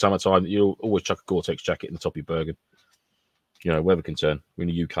 summertime, you'll always chuck a Gore-Tex jacket in the top of your Bergen. You know, weather concern. We're in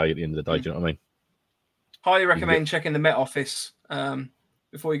the UK at the end of the day. Do you know what I mean? Highly recommend checking the Met Office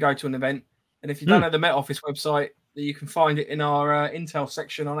before you go to an event. And if you don't know the Met Office website, you can find it in our Intel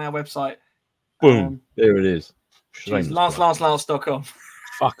section on our website. Boom. There it is. Lance.com.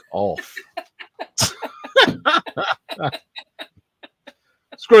 Fuck off.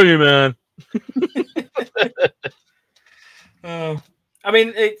 Screw you, man. I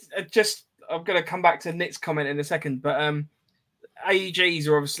mean, it's just, I'm going to come back to Nick's comment in a second, but AEGs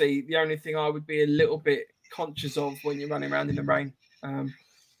are obviously the only thing I would be a little bit conscious of when you're running around in the rain.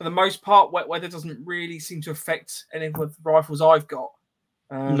 For the most part, wet weather doesn't really seem to affect any of the rifles I've got.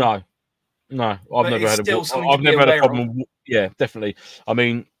 No, I've never had a problem. Yeah, definitely. I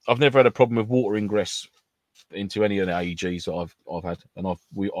mean, I've never had a problem with water ingress into any of the AEGs that I've had, and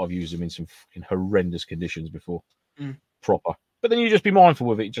I've used them in some horrendous conditions before, proper. But then you just be mindful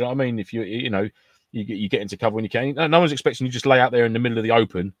with it. Do you know what I mean? If you get into cover when you can. No one's expecting you just lay out there in the middle of the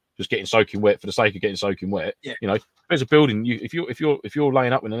open, just getting soaking wet for the sake of getting soaking wet. Yeah. You know, if there's a building, if you're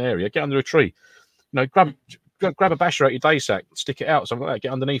laying up in an area, get under a tree. You know, grab a basher out your day sack, stick it out, something like that.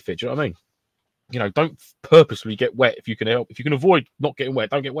 Get underneath it. Do you know what I mean? don't purposely get wet if you can help. If you can avoid not getting wet,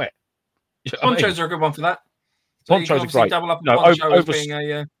 don't get wet. Ponchos are a good one for that. So ponchos are great. Double up a poncho as being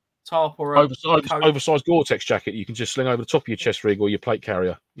a tarp or a oversized Gore-Tex jacket you can just sling over the top of your chest rig or your plate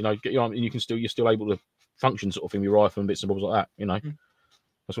carrier. Get your arm, and you're still able to function sort of in your rifle and bits and bobs like that.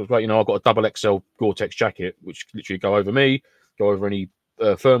 That's what's great. I've got a double XL Gore-Tex jacket which literally go over me, go over any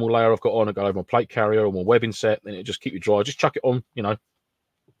thermal layer I've got on, and go over my plate carrier or my webbing set, and it just keep you dry. Just chuck it on.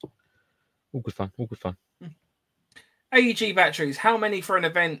 All good fun. AEG batteries, how many for an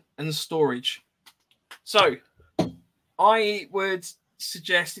event and storage? So I would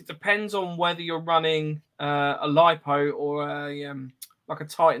suggest it depends on whether you're running a LiPo or like a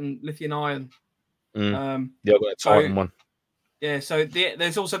Titan lithium ion. Yeah, I've got a Titan one. Yeah, so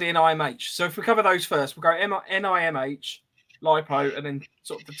there's also the NIMH. So if we cover those first, we'll go NIMH, LiPo, and then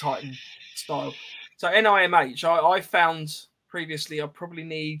sort of the Titan style. So NIMH, I found previously I probably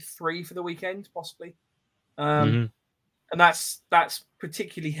need 3 for the weekend, possibly. And that's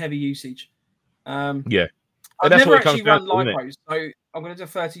particularly heavy usage. Yeah. I've never actually run LiPos, so I'm going to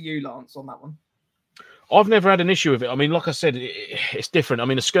defer to you, Lance, on that one. I've never had an issue with it. I mean, like I said, it's different. I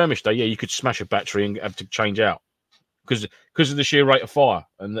mean, a skirmish day, yeah, you could smash a battery and have to change out because of the sheer rate of fire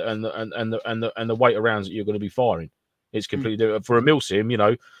and the weight of rounds that you're going to be firing. It's completely different. For a milsim,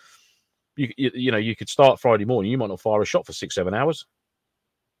 you could start Friday morning. You might not fire a shot for 6-7 hours.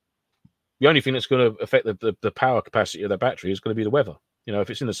 The only thing that's going to affect the power capacity of the battery is going to be the weather. If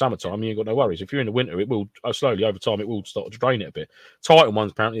it's in the summertime, you ain't got no worries. If you're in the winter, it will slowly over time it will start to drain it a bit. Titan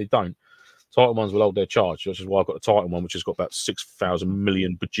ones apparently don't. Titan ones will hold their charge, which is why I've got the Titan one, which has got about 6,000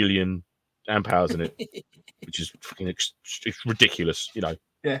 million bajillion amp hours in it, which is fucking it's ridiculous.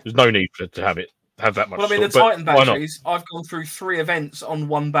 There's no need to have that much. Well, I mean, the Titan batteries, I've gone through 3 events on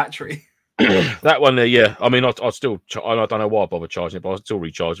one battery. That one there, yeah. I mean, I don't know why I bother charging it, but I still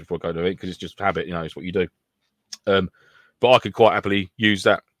recharge before I go to it because it's just habit. It's what you do. But I could quite happily use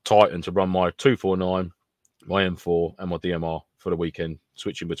that Titan to run my 249, my M4, and my DMR for the weekend,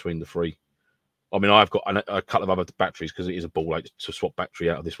 switching between the 3. I mean, I've got a couple of other batteries because it is a ball ache to swap battery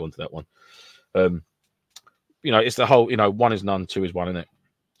out of this one to that one. It's the whole, 1 is none, 2 is 1, isn't it?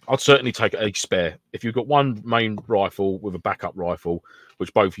 I'd certainly take a spare. If you've got one main rifle with a backup rifle,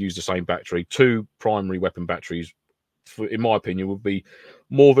 which both use the same battery, 2 primary weapon batteries, in my opinion, would be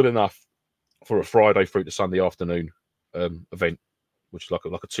more than enough for a Friday through to Sunday afternoon event, which is like a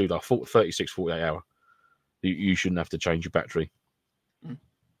 36, 48 hour. You shouldn't have to change your battery.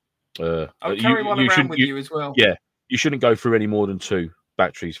 I'll carry one around with you as well. Yeah, you shouldn't go through any more than 2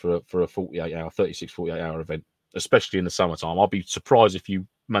 batteries for a 36, 48 hour event, especially in the summertime. I'll be surprised if you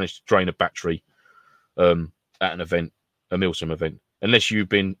manage to drain a battery at an event, a milsim event, unless you've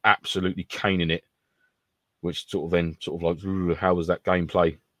been absolutely caning it, which sort of like, how was that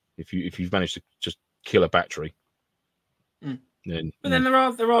gameplay? If you've managed to just kill a battery. Then there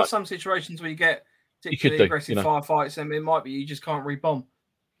are some situations where you get particularly aggressive firefights, and it might be you just can't rebomb.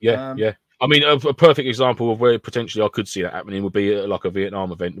 Yeah. I mean, a perfect example of where potentially I could see that happening would be like a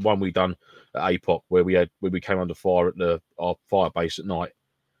Vietnam event, the one we done at APOC, where we came under fire at our fire base at night.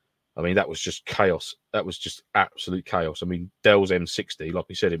 I mean, that was just chaos. That was just absolute chaos. I mean, Dell's M60, like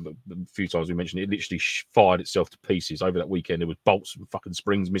we said a few times, we mentioned it literally fired itself to pieces over that weekend. There was bolts and fucking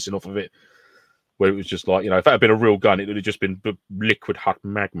springs missing off of it. Where it was just like, if that had been a real gun, it would have just been liquid hot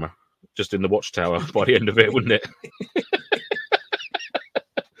magma just in the watchtower by the end of it, wouldn't it?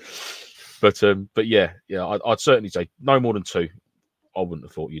 But yeah, I'd certainly say no more than 2. I wouldn't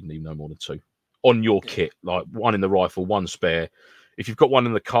have thought you'd need no more than 2 on your kit, like 1 in the rifle, 1 spare. If you've got 1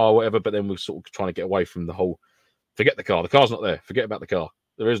 in the car, whatever, but then we're sort of trying to get away from the whole, forget the car. The car's not there. Forget about the car.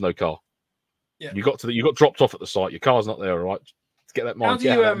 There is no car. Yeah. You got dropped off at the site. Your car's not there, all right? Let's get that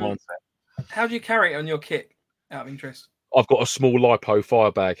mindset. How do you carry it on your kit, out of interest? I've got a small LiPo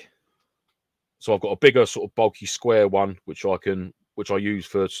fire bag. So I've got a bigger sort of bulky square one, which I use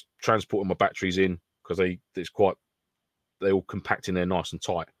for transporting my batteries in, because they're all compact in there nice and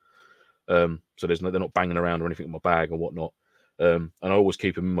tight. So they're not banging around or anything in my bag or whatnot. And I always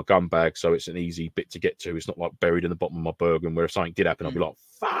keep them in my gun bag, so it's an easy bit to get to. It's not like buried in the bottom of my Bergen, where if something did happen, I'd be like,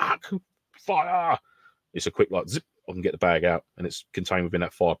 fuck, fire. It's a quick zip, I can get the bag out, and it's contained within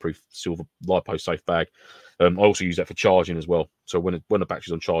that fireproof silver LiPo safe bag. I also use that for charging as well. So when the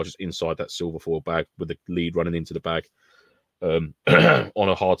battery's on charge, it's inside that silver foil bag with the lead running into the bag. On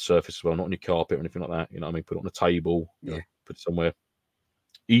a hard surface as well, not on your carpet or anything like that. You know what I mean? Put it on a table, put it somewhere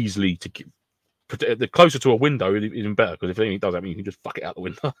easily to keep. The closer to a window, even better, because if anything does happen, you can just fuck it out the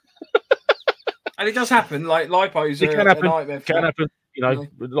window. And it does happen. Like LiPos are a nightmare. Can happen. You know,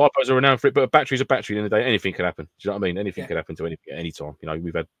 lipos are renowned for it, but a battery's a battery. In the day, anything can happen. Do you know what I mean? Anything can happen to anything at any time. You know,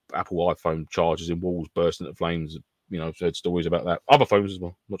 we've had Apple iPhone chargers in walls bursting into flames. You know, I've heard stories about that. Other phones as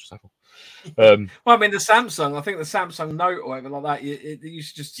well, not just Apple. Well, I mean, the Samsung. I think the Samsung Note or whatever like that. It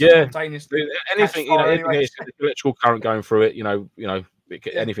used to just spontaneously anything. You know, anything electrical current going through it. You know,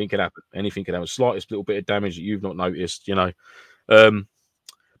 anything can happen. Anything can happen. Slightest little bit of damage that you've not noticed. You know.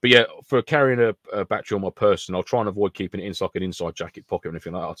 But yeah, for carrying a battery on my person, I'll try and avoid keeping it inside an inside jacket pocket or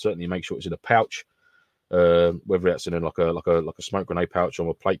anything like that. I'll certainly make sure it's in a pouch, whether that's in like a smoke grenade pouch on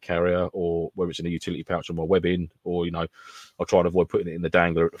my plate carrier, or whether it's in a utility pouch on my webbing, or I'll try and avoid putting it in the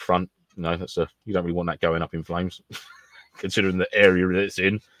dangler at the front. You know, you don't really want that going up in flames, considering the area that it's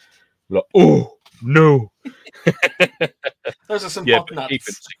in. Like, oh no. Those are some hot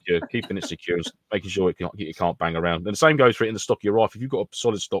nuts. Keeping it secure, and making sure it can't bang around. And the same goes for it in the stock of your rifle. If you've got a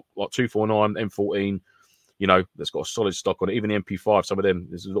solid stock like 249, M14, you know, that's got a solid stock on it. Even the MP5, some of them,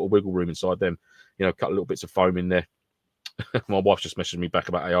 there's a little wiggle room inside them. You know, cut little bits of foam in there. My wife just messaged me back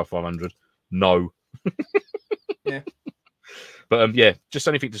about AR500. No. Yeah. But yeah, just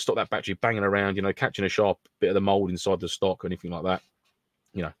anything to stop that battery banging around. You know, catching a sharp bit of the mold inside the stock or anything like that.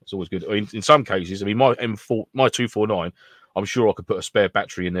 You know, it's always good. I mean, in some cases, I mean, my 249, I'm sure I could put a spare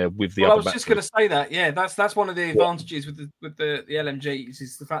battery in there with the other battery. I was just going to say that. Yeah, that's one of the advantages with the LMGs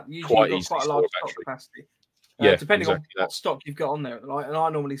is the fact that usually you've got quite a large stock capacity. Depending on what stock you've got on there. Like, and I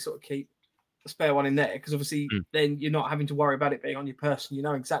normally sort of keep a spare one in there because obviously then you're not having to worry about it being on your person. You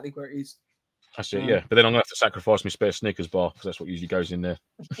know exactly where it is. That's it, yeah. But then I'm going to have to sacrifice my spare Snickers bar because that's what usually goes in there.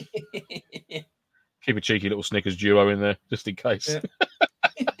 Keep a cheeky little Snickers duo in there just in case. Yeah.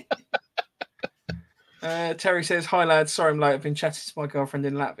 Terry says, "Hi lads, sorry I'm late. I've been chatting to my girlfriend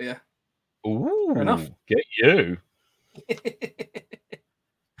in Latvia." Ooh, fair enough. Get you.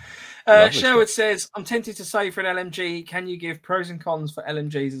 Sherwood says, "I'm tempted to say for an LMG, can you give pros and cons for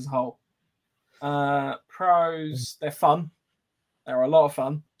LMGs as a whole?" Pros, they're fun. They're a lot of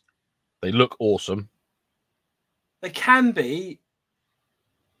fun. They look awesome. They can be.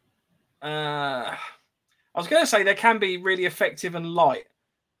 I was going to say they can be really effective and light.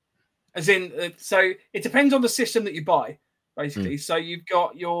 As in, so it depends on the system that you buy, basically. So you've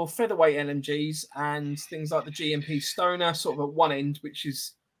got your featherweight LMGs and things like the GMP Stoner, sort of at one end, which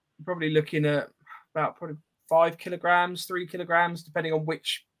is probably looking at about probably 5 kilograms, 3 kilograms, depending on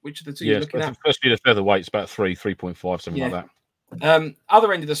which of the two you're looking at. Especially the featherweight's about 3.5, something like that.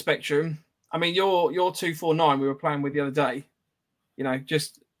 Other end of the spectrum, I mean, your 249 we were playing with the other day, you know,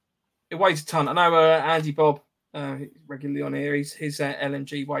 just it weighs a ton. I know Andy Bob. Regularly on here, his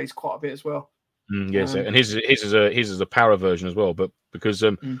LMG weighs quite a bit as well. Yes, and his is a power version as well, but because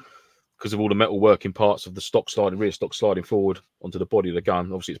of all the metal working parts of the rear stock sliding forward onto the body of the gun,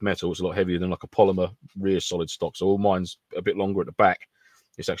 obviously it's metal, it's a lot heavier than like a polymer rear solid stock. So all mine's a bit longer at the back.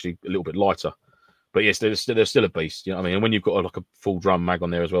 It's actually a little bit lighter, but yes, they're still a beast. You know what I mean? And when you've got like a full drum mag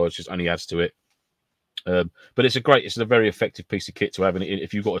on there as well, it just only adds to it. But it's a very effective piece of kit to have. And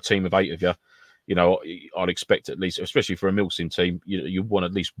if you've got a team of 8 of you. You know, I'd expect at least, especially for a Milsim team, you want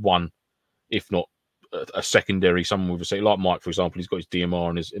at least one, if not a secondary, someone with like Mike, for example, he's got his DMR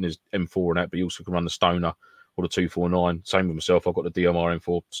and his M4 and that, but he also can run the Stoner or the 249. Same with myself, I've got the DMR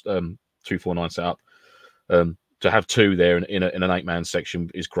M4 249 set up. To have 2 there in an 8-man section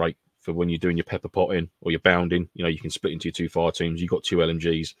is great for when you're doing your pepper potting or your bounding. You know, you can split into your 2 fire teams. You've got 2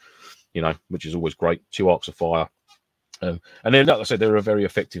 LMGs, you know, which is always great. 2 arcs of fire. And then, like I said, they're a very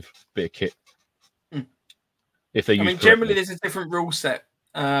effective bit of kit. If they generally there's a different rule set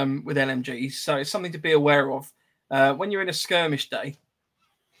with LMGs, so it's something to be aware of. When you're in a skirmish day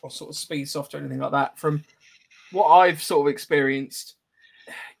or sort of speed soft or anything like that, from what I've sort of experienced,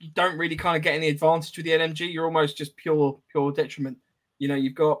 you don't really kind of get any advantage with the LMG. You're almost just pure detriment. You know,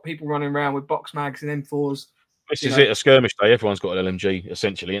 you've got people running around with box mags and M4s. This is it, a skirmish day. Everyone's got an LMG,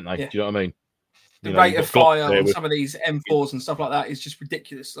 essentially, ain't they? Yeah. Do you know what I mean? The rate of fire on some of these M4s and stuff like that is just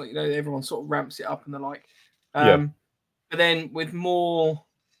ridiculous. Like, you know, everyone sort of ramps it up and the like. But then with more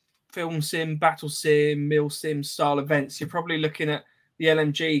film sim, battle sim, mil sim style events, you're probably looking at the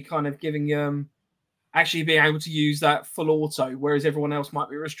LMG kind of giving actually being able to use that full auto, whereas everyone else might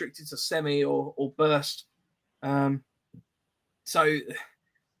be restricted to semi or burst. So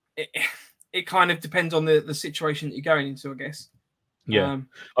it kind of depends on the situation that you're going into, I guess. Yeah,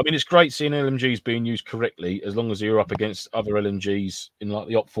 I mean, it's great seeing LMGs being used correctly as long as you're up against other LMGs in like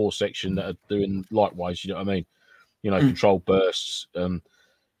the Op 4 section that are doing likewise. You know what I mean? You know, control bursts.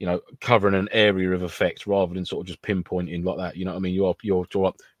 You covering an area of effect rather than sort of just pinpointing like that. You know what I mean? You're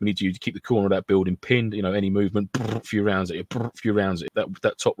up. We need you to keep the corner of that building pinned. Any movement, a few rounds at you, a few rounds at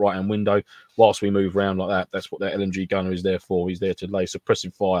that top right hand window. Whilst we move around like that, that's what that LMG gunner is there for. He's there to lay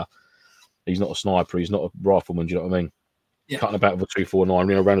suppressive fire. He's not a sniper. He's not a rifleman. Do you know what I mean? Yeah. Cutting about with a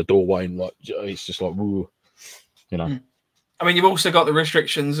 249 around a doorway and it's just like woo, I mean, you've also got the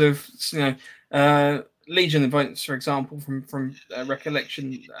restrictions of Legion events, for example, from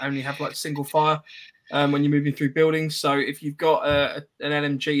recollection, only have like single fire when you're moving through buildings. So if you've got an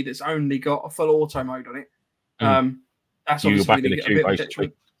LMG that's only got a full auto mode on it, that's obviously going to get a bit of a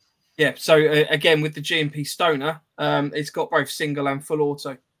detriment. Yeah. So again, with the GMP Stoner, it's got both single and full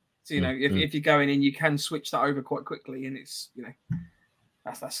auto. So if you're going in, you can switch that over quite quickly, and it's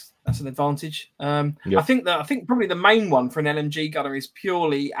that's an advantage. I think probably the main one for an LMG gunner is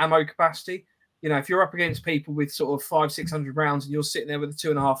purely ammo capacity. If you're up against people with sort of 500-600 rounds and you're sitting there with a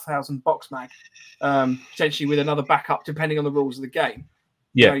 2,500 box mag, potentially with another backup, depending on the rules of the game,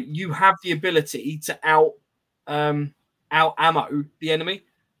 you have the ability to out ammo the enemy.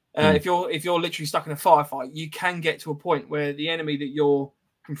 If you're literally stuck in a firefight, you can get to a point where the enemy that you're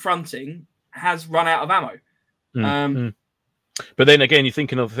confronting has run out of ammo. But then again, you're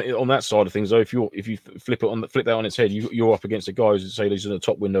thinking of on that side of things. Though, if you flip that on its head, you're up against a guy who's say he's in the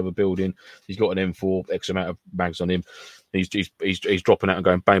top window of a building. He's got an M4, X amount of mags on him. He's dropping out and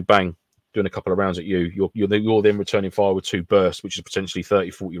going bang bang, doing a couple of rounds at you. You're then returning fire with 2 bursts, which is potentially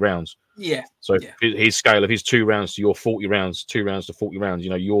 30-40 rounds. Yeah. So his scale of his 2 rounds to your 40 rounds, 2 rounds to 40 rounds.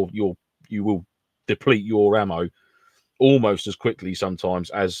 You will deplete your ammo almost as quickly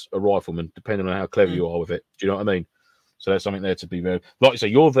sometimes as a rifleman, depending on how clever you are with it. Do you know what I mean? So there's something there to be very, like you say,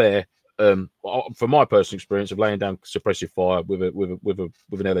 you're there. For my personal experience of laying down suppressive fire with an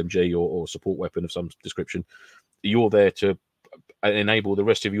LMG or support weapon of some description, you're there to enable the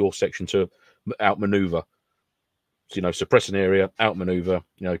rest of your section to outmaneuver. So, suppress an area, outmaneuver,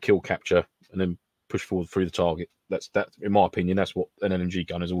 kill, capture, and then push forward through the target. That's in my opinion, that's what an LMG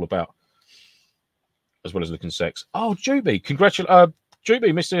gun is all about, as well as looking sex. Oh, Juby, congratulations,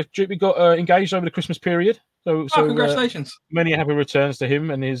 Juby, Mr. Juby got engaged over the Christmas period. So congratulations! Many happy returns to him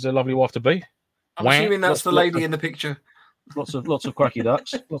and his lovely wife to be. I'm assuming that's the lady in the picture. Lots of quacky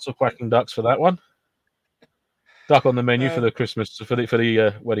ducks, lots of quacking ducks for that one. Duck on the menu for the Christmas for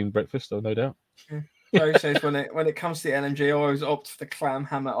the wedding breakfast, no doubt. Joe says when it comes to the LMG, I always opt for the Clam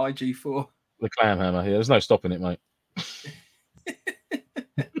Hammer IG4. The Clam Hammer, yeah. There's no stopping it, mate.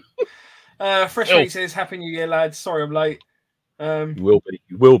 Fresh Meat says, "Happy New Year, lads. Sorry I'm late." You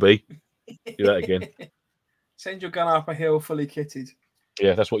will be. Do that again. Send your gun up a hill fully kitted.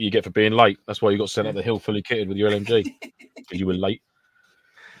 Yeah, that's what you get for being late. That's why you got sent up the hill fully kitted with your LMG. Because you were late.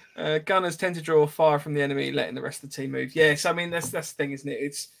 Gunners tend to draw fire from the enemy, letting the rest of the team move. Yes, I mean that's the thing, isn't it?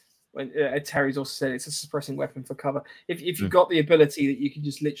 It's when Terry's also said it's a suppressing weapon for cover. If you've got the ability that you can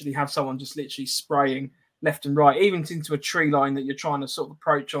just literally have someone just literally spraying left and right, even into a tree line that you're trying to sort of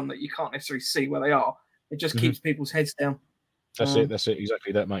approach on that you can't necessarily see where they are, it just keeps people's heads down. That's it.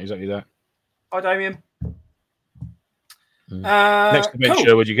 Exactly that, mate. Exactly that. Hi, Damien. Next event, cool.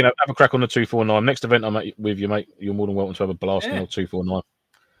 Sherwood, you can have a crack on the 249. Next event I'm with you, mate. You're more than welcome to have a blast on the 249.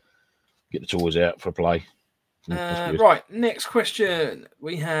 Get the toys out for a play. Right, next question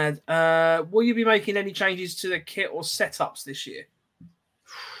we had. Will you be making any changes to the kit or setups this year?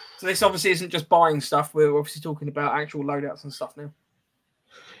 So this obviously isn't just buying stuff. We're obviously talking about actual loadouts and stuff now.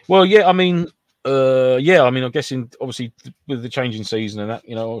 Well, yeah, I mean, I'm guessing obviously with the changing season and that,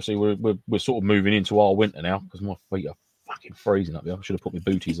 obviously we're sort of moving into our winter now because my feet are fucking freezing up here. I should have put my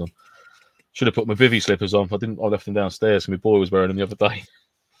booties on. Should have put my bivvy slippers on. I left them downstairs and my boy was wearing them the other day.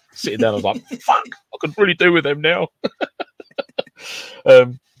 Sitting down, I was like, fuck, I could really do with them now.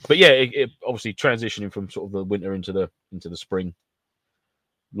 But yeah, it obviously transitioning from sort of the winter into the spring,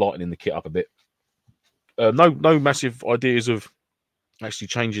 lightening the kit up a bit. No massive ideas of actually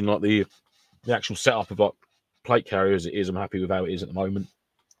changing like the actual setup of like plate carrier as it is. I'm happy with how it is at the moment.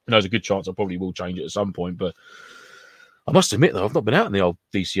 There's a good chance I probably will change it at some point, but I must admit though, I've not been out in the old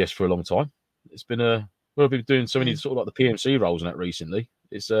DCS for a long time. It's been I've been doing so many sort of like the PMC roles and that recently.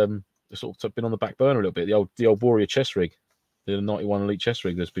 It's sort of been on the back burner a little bit. The old Warrior chest rig, the 91 Elite chest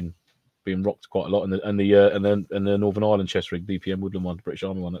rig, that's been being rocked quite a lot, and the Northern Ireland chest rig, BPM Woodland one, the British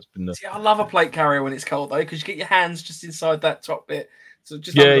Army one. That's been. See, I love a plate carrier when it's cold though, because you get your hands just inside that top bit. So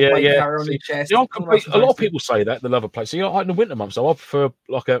just plate carrier on your chest. A lot of people say that they love a plate. See, in the winter months, so I prefer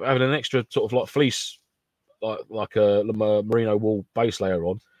like having an extra sort of like fleece, like a merino wool base layer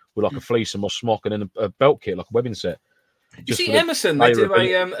on with like a fleece and my smock, and then a belt kit, like a webbing set. You see Emerson, they do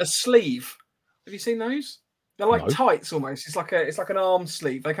a sleeve. Have you seen those? They're like tights almost. It's like an arm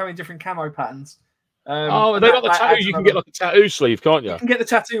sleeve. They come in different camo patterns. They got the tattoo. You can get like a tattoo sleeve, can't you? You can get the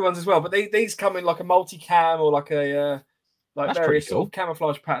tattoo ones as well, but these come in like a multi-cam or like a like various sort of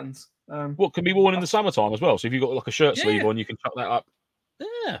camouflage patterns. What can be worn in the summertime as well? So if you've got like a shirt sleeve on, you can chuck that up.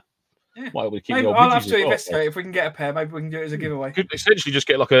 Yeah. Maybe I'll have to investigate if we can get a pair. Maybe we can do it as a giveaway. Could essentially just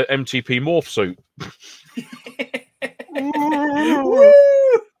get like a MTP morph suit.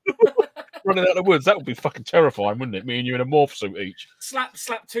 Running out of the woods, that would be fucking terrifying, wouldn't it? Me and you in a morph suit each. Slap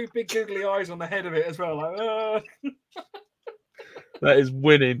two big googly eyes on the head of it as well. Like, That is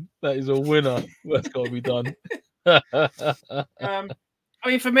winning. That is a winner. That's got to be done. I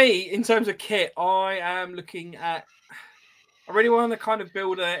mean, for me, in terms of kit, I am looking at. I really want to kind of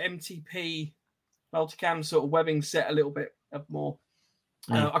build a MTP multicam sort of webbing set a little bit more.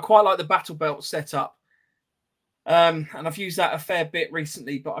 I quite like the battle belt setup. And I've used that a fair bit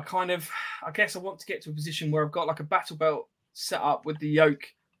recently, but I guess I want to get to a position where I've got like a battle belt set up with the yoke,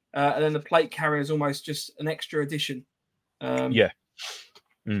 and then the plate carrier is almost just an extra addition.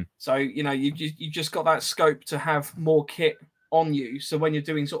 So, you've just got that scope to have more kit on you. So when you're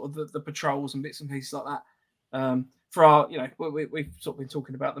doing sort of the patrols and bits and pieces like that, for our, we've sort of been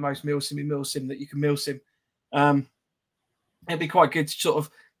talking about the most milsim that you can milsim. It'd be quite good to sort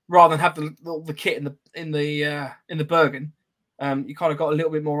of, rather than have the kit in the Bergen, you kind of got a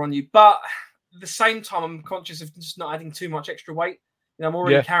little bit more on you. But at the same time, I'm conscious of just not adding too much extra weight. I'm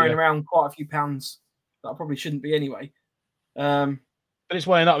already carrying around quite a few pounds that I probably shouldn't be anyway. But it's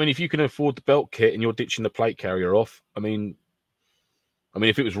weighing up. I mean, if you can afford the belt kit and you're ditching the plate carrier off, I mean,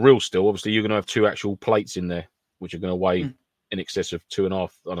 if it was real steel, obviously you're going to have two actual plates in there, which are going to weigh in excess of 2.5.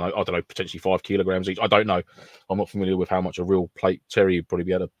 I don't know, potentially 5 kilograms each. I don't know. I'm not familiar with how much a real plate. Terry would probably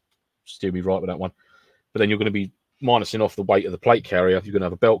be able to steer me right with that one. But then you're going to be minusing off the weight of the plate carrier. You're going to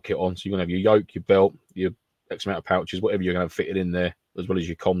have a belt kit on, so you're going to have your yoke, your belt, your X amount of pouches, whatever you're going to have fitted in there, as well as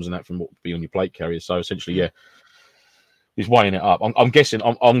your comms and that from what would be on your plate carrier. So essentially, he's weighing it up. I'm guessing.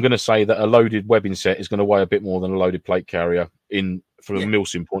 I'm going to say that a loaded webbing set is going to weigh a bit more than a loaded plate carrier from a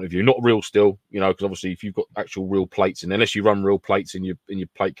milsim point of view. Not real steel, because obviously if you've got actual real plates, and unless you run real plates in your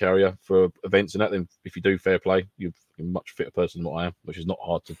plate carrier for events and that, then if you do, fair play. You're a much fitter person than what I am, which is not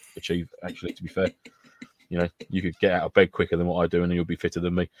hard to achieve, actually, to be fair. You could get out of bed quicker than what I do, and then you'll be fitter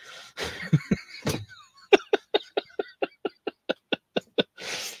than me.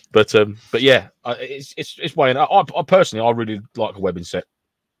 But yeah, it's weighing. I personally, I really like a webbing set.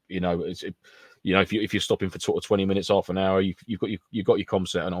 If you're stopping for sort of 20 minutes, half an hour, you've got your comm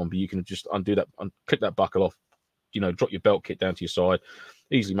set on, but you can just undo that and click that buckle off. Drop your belt kit down to your side,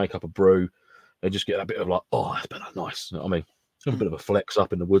 easily make up a brew, and just get that bit of like, oh, that's better, nice. You know what I mean? Have a bit of a flex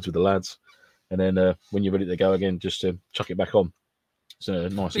up in the woods with the lads, and then when you're ready to go again, just chuck it back on. So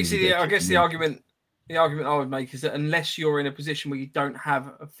nice. I guess the argument I would make is that unless you're in a position where you don't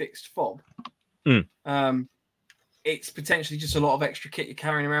have a fixed fob, it's potentially just a lot of extra kit you're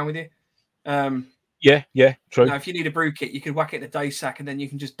carrying around with you. True. Now, if you need a brew kit, you could whack it in a day sack, and then you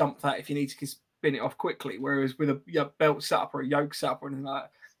can just dump that if you need to spin it off quickly. Whereas with a belt setup or a yoke setup or anything like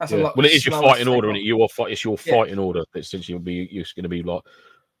that, that's a lot. Well, it is your fighting order, isn't it? It's your fighting order. That essentially will be going to be like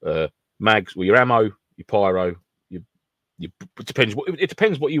mags, your ammo, your pyro. It depends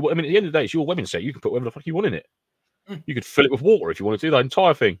what you want. I mean, at the end of the day, it's your webbing set. You can put whatever the fuck you want in it. You could fill it with water if you want to do that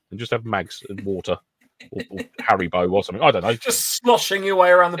entire thing, and just have mags and water. Or Haribo or something. I don't know. Just sloshing your way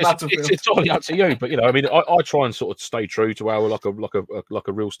around the battlefield. It's entirely up to you. But I try and sort of stay true to how like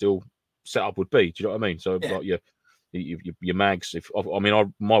a real steel setup would be. Do you know what I mean? So like your mags.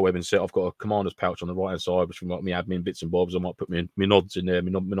 My webbing set, I've got a commander's pouch on the right hand side, which might me admin bits and bobs. I might put my nods in there,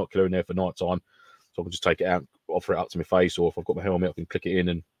 my binocular in there for night time, so I can just take it out, offer it up to my face, or if I've got my helmet, I can click it in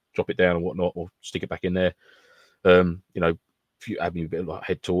and drop it down and whatnot, or stick it back in there. If you add me a bit of like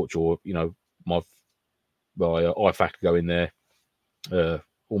head torch, or my IFAK go in there.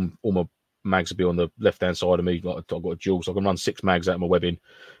 All my mags will be on the left hand side of me. Like I've got a dual, so I can run 6 mags out of my webbing,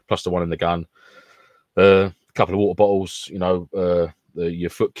 plus the one in the gun. A couple of water bottles, your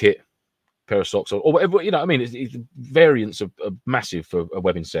foot kit, pair of socks, or whatever. It's variants are massive for a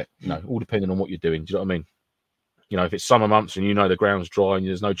webbing set. All depending on what you're doing. Do you know what I mean? If it's summer months and the ground's dry and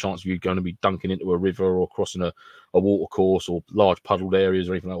there's no chance of you going to be dunking into a river or crossing a water course or large puddled areas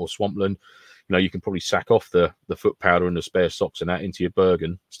or anything like that, or swampland. You can probably sack off the foot powder and the spare socks and that into your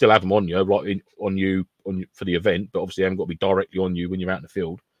Bergen. Still have them on you, on you for the event, but obviously they haven't got to be directly on you when you're out in the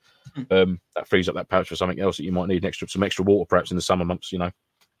field. That frees up that pouch for something else that you might need, some extra water perhaps in the summer months. Depends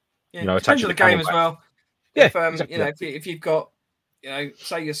on the game as well. Yeah, exactly. If you've got,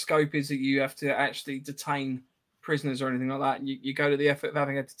 say your scope is that you have to actually detain prisoners or anything like that, and you go to the effort of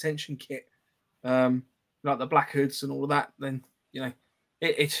having a detention kit. like the black hoods and all of that, then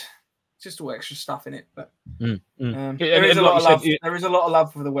it's just all extra stuff in it. But there is a lot of love. There is a lot of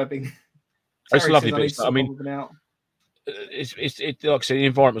love for the webbing. It's lovely bits. I mean, it's like I said, the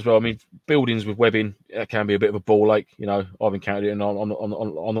environment as well. I mean, buildings with webbing can be a bit of a ball ache. I've encountered it, and I'm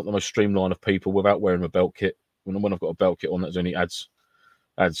not the most streamlined of people without wearing a belt kit. When I've got a belt kit on, that only adds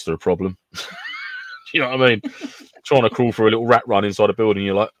to the problem. You know what I mean? Trying to crawl through a little rat run inside a building,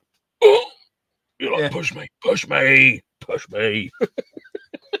 you're like, oh! You're like, push me.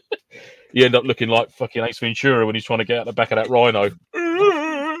 You end up looking like fucking Ace Ventura when he's trying to get out the back of that rhino.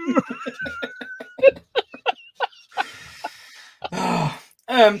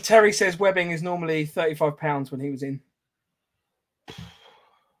 Terry says webbing is normally £35 when he was in.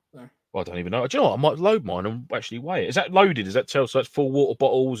 Well, I don't even know. Do you know what? I might load mine and actually weigh it. Is that loaded? Does that tell? So that's full water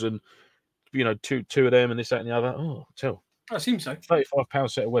bottles and two of them and this, that, and the other. Oh, tell. I assume so.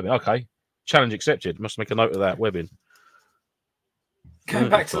 £35 set of webbing. Okay, challenge accepted. Must make a note of that webbing. Going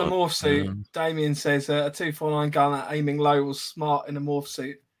back to the morph suit, Damien says a 249 gun aiming low was smart in a morph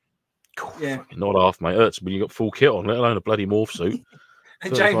suit. God, yeah, not half, mate. Hurts when you got full kit on, let alone a bloody morph suit.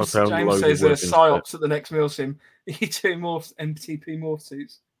 And James says psyops at the next meal sim. E2 morphs, MTP morph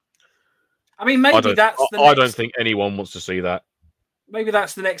suits. I mean, maybe that's the I don't think anyone wants to see that. Maybe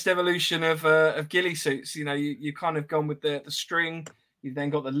that's the next evolution of ghillie suits. You kind of gone with the string. You've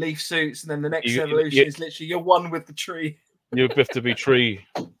then got the leaf suits, and then the next evolution is literally you're one with the tree. You have to be tree.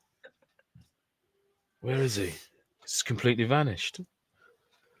 Where is he? It's completely vanished.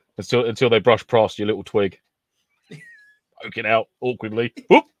 Until they brush past your little twig. Poking out awkwardly.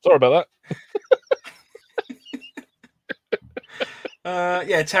 Whoop, sorry about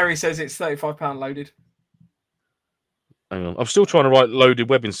that. Terry says it's £35 loaded. Hang on. I'm still trying to write loaded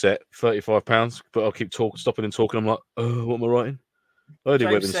webbing set, £35, but I'll keep stopping and talking. I'm like, what am I writing? Loaded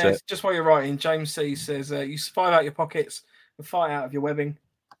James webbing says, set. Just while you're writing, James C says, you survive out your pockets and fight out of your webbing,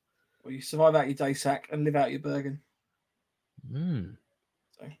 or you survive out your day sack and live out your Bergen.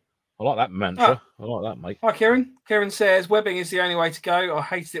 I like that mantra. I like that, mate. Hi, Kieran. Kieran says, webbing is the only way to go. I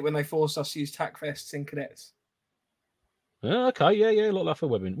hated it when they forced us to use tack vests in cadets. Okay, yeah, a lot of that for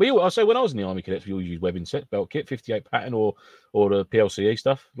webbing. I say when I was in the Army Cadets, we always used webbing set, belt kit, 58 pattern, or the PLCE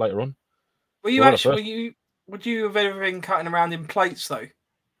stuff later on. Would you have ever been cutting around in plates though?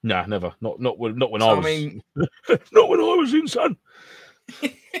 Nah, never. Not when I was. Not when I was in, son.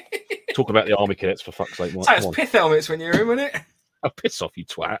 Talk about the Army Cadets for fuck's sake, Mike. So it's pith helmets when you're in, wasn't it? I'll piss off, you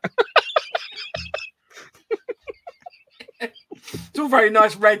twat. It's all very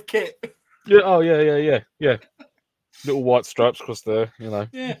nice red kit. Yeah. Oh, yeah. Little white stripes across there,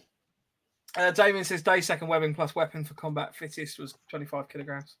 Yeah. Damien says day sack and webbing plus weapon for combat fittest was 25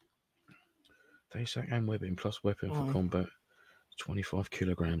 kilograms. Day sack and webbing plus weapon for combat, 25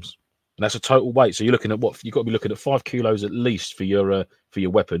 kilograms. And that's a total weight. So you're looking at what? You've got to be looking at 5 kilos at least for your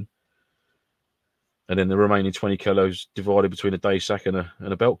weapon. And then the remaining 20 kilos divided between a day sack and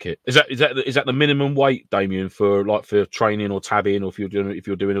a belt kit. Is that the minimum weight, Damien, for training or tabbing, or if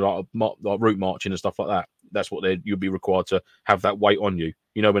you're doing like route marching and stuff like that? That's what you'll be required to have that weight on you.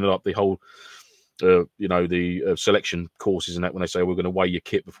 When the whole, the selection courses and that, when they say we're going to weigh your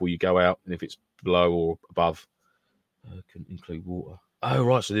kit before you go out, and if it's below or above, can include water. Oh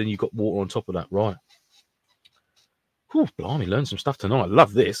right, so then you've got water on top of that, right? Whew, blimey, learned some stuff tonight.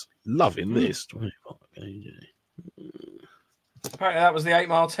 Love this. Loving this. Apparently that was the 8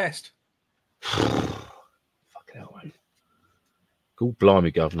 mile test. Fucking hell, mate. Cool,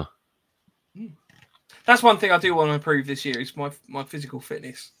 blimey, governor. That's one thing I do want to improve this year is my physical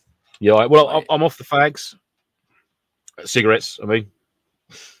fitness. Yeah, I'm off the fags. Cigarettes, I mean.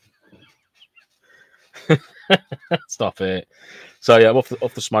 Stop it. So yeah, I'm off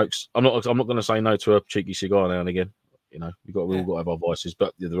the smokes. I'm not going to say no to a cheeky cigar now and again. We've all got to have our vices,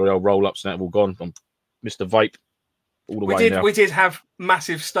 but the real roll ups and that have all gone. I'm Mr. Vape all the way now. We did have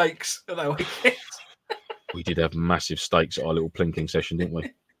massive stakes at that weekend. We did have massive stakes at our little plinking session, didn't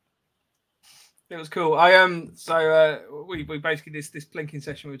we? It was cool. We basically this plinking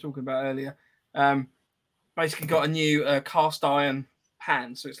session we were talking about earlier. Basically got a new cast iron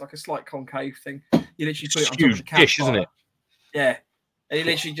pan, so it's like a slight concave thing. You literally put it on top of the campfire. Dish, isn't it? Yeah, and you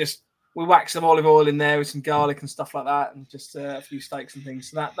literally we whack some olive oil in there with some garlic and stuff like that, and just a few steaks and things.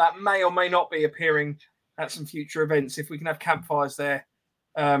 So that may or may not be appearing at some future events if we can have campfires there.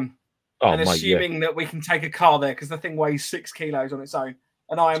 Assuming that we can take a car there, because the thing weighs 6 kilos on its own.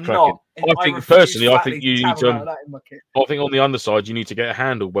 And I am not. I think personally, I think you need to. I think on the underside, you need to get a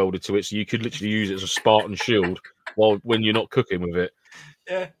handle welded to it, so you could literally use it as a Spartan shield when you're not cooking with it.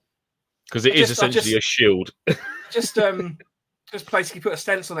 Yeah, because it is essentially a shield. Just basically put a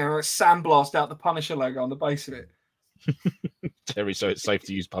stencil there and sandblast out the Punisher logo on the base of it. Terry, so it's safe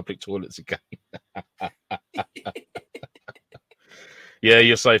to use public toilets again. Yeah,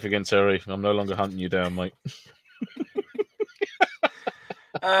 you're safe again, Terry. I'm no longer hunting you down, mate.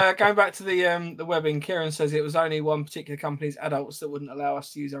 Going back to the webbing, Kieran says it was only one particular company's adults that wouldn't allow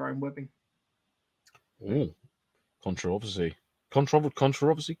us to use our own webbing. Ooh, controversy. Controversy.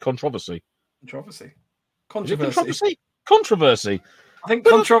 I think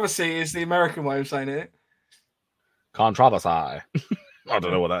controversy is the American way of saying it. Controversy. I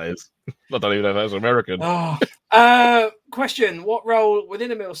don't know what that is. I don't even know if that's American. Question: what role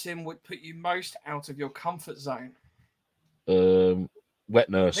within a milsim would put you most out of your comfort zone? Wet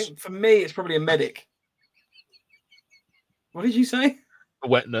nurse. I think for me, it's probably a medic. What did you say? A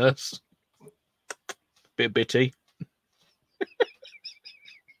wet nurse. Bit bitty.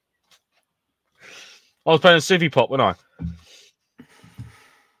 I was playing Civvy Pop, wasn't I?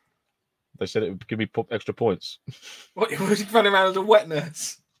 They said it would give me extra points. What was he running around as a wet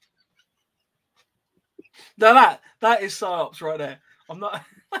nurse? Now that is psyops right there. I'm not.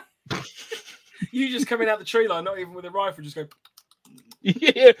 You just coming out the tree line, not even with a rifle, just go.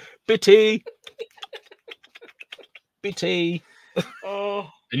 Yeah, bitty. Oh.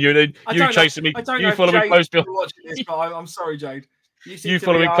 And you chasing me. You follow me close behind. This, but I'm sorry, Jade. You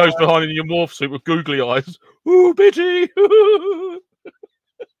follow me close behind in your morph suit with googly eyes. Ooh, bitty.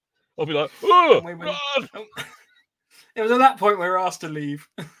 I'll be like, oh, it was at that point we were asked to leave.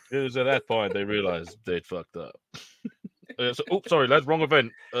 It was at that point they realised they'd fucked up. Sorry, lads, wrong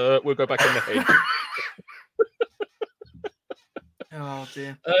event. We'll go back in the head. Oh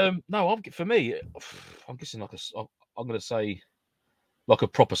dear. No, for me, I'm guessing I'm going to say like a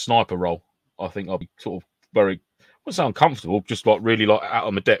proper sniper role. I think I'll be sort of very, I wouldn't say uncomfortable, just like really like out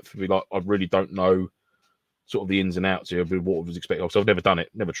of my depth. Be like, I really don't know sort of the ins and outs here of what was expected. So I've never done it,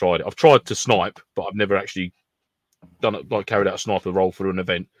 never tried it. I've tried to snipe, but I've never actually done it, like carried out a sniper role for an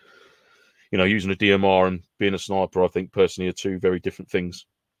event. You know, using a DMR and being a sniper, I think personally are two very different things.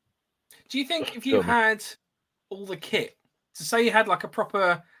 Do you think if you had all the kit, so say you had like a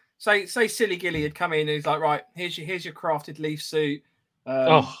proper, say Silly Gilly had come in and he's like, right, here's your crafted leaf suit.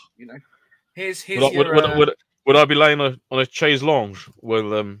 You know, here's would I be laying on a chaise lounge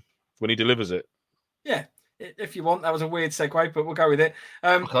when he delivers it? Yeah, if you want. That was a weird segue, but we'll go with it.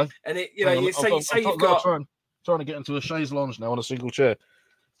 Okay. And it, you know, you say you've got trying to get into a chaise lounge now on a single chair.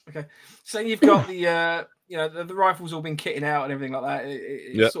 Okay, so you've got the the rifles all been kitted out and everything like that.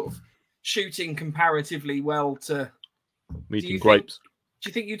 It's sort of shooting comparatively well to meeting grapes. Do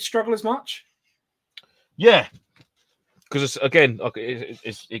you think you'd struggle as much? Yeah, because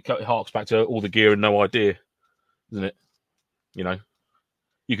it harks back to all the gear and no idea, isn't it? You know,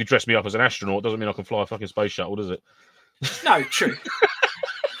 you could dress me up as an astronaut. Doesn't mean I can fly a fucking space shuttle, does it? No, true.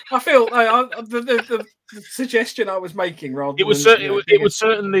 I feel the suggestion I was making, rather it would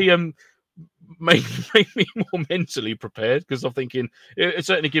certainly make me more mentally prepared, because I'm thinking it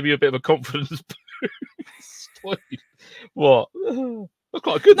certainly give you a bit of a confidence boost. What? That's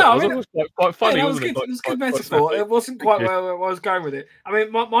quite good. It was quite funny. Yeah, wasn't it was good metaphor. It wasn't quite where I was going with it. I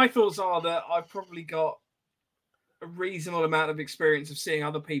mean, my thoughts are that I've probably got a reasonable amount of experience of seeing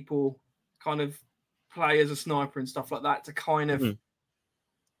other people kind of play as a sniper and stuff like that to kind of,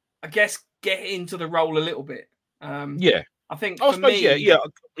 I guess, get into the role a little bit. Yeah. I think for me,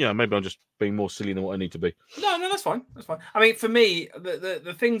 yeah, maybe I'm just being more silly than what I need to be. No, that's fine. That's fine. I mean, for me,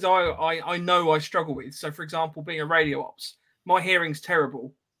 the things I know I struggle with. So, for example, being a radio ops, my hearing's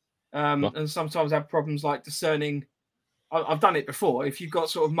terrible, and sometimes I have problems like discerning. I've done it before. If you've got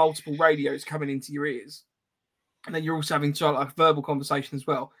sort of multiple radios coming into your ears, and then you're also having to have like verbal conversation as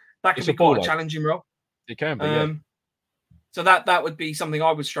well, that can be quite a challenging role. It can be. Yeah. So that would be something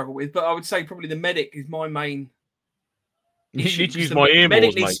I would struggle with. But I would say probably the medic is my main. You need to use my ear.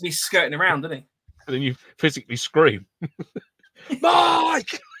 Medic needs to be skirting around, doesn't he? And then you physically scream,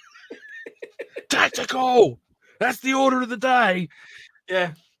 Mike! Tactical! That's the order of the day.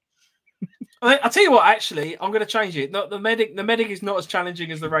 Yeah. I'll tell you what, actually, I'm going to change it. The medic is not as challenging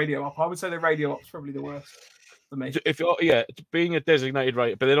as the radio op. I would say the radio op's probably the worst for me. Being a designated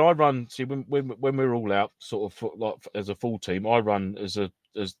radio, but then I run, see, when we're all out, sort of like as a full team, I run as like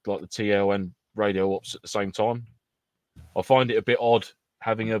the TL and radio ops at the same time. I find it a bit odd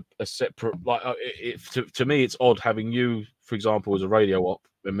having a separate, like, to me, it's odd having you, for example, as a radio op,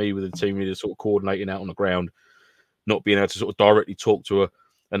 and me with a team leader sort of coordinating out on the ground, not being able to sort of directly talk to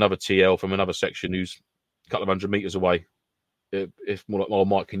another TL from another section who's a couple of 100 meters away. It's more like, oh,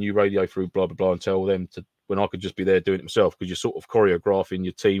 Mike, can you radio through blah, blah, blah, and tell them to, when I could just be there doing it myself, because you're sort of choreographing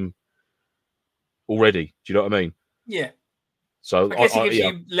your team already. Do you know what I mean? Yeah. So I guess it gives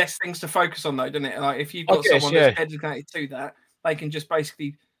you less things to focus on, though, doesn't it? Like if you've got someone that's dedicated to that, they can just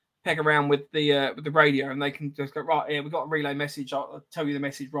basically peg around with the radio, and they can just go, right, yeah, we've got a relay message. I'll tell you the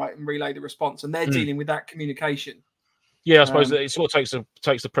message, right, and relay the response, and they're dealing with that communication. Yeah, I suppose it sort of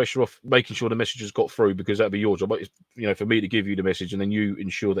takes the pressure off making sure the message has got through, because that'd be your job. But for me to give you the message, and then you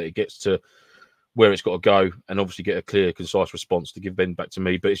ensure that it gets to where it's got to go, and obviously get a clear, concise response to give then back to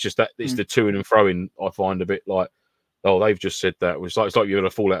me. But it's just that it's the to and fro in I find a bit like, oh, they've just said that. It's like you're going to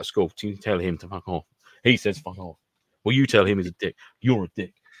fall out of school. You tell him to fuck off. He says fuck off. Well, you tell him he's a dick. You're a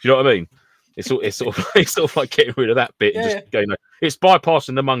dick. Do you know what I mean? It's sort of like getting rid of that bit. Yeah. And just going, it's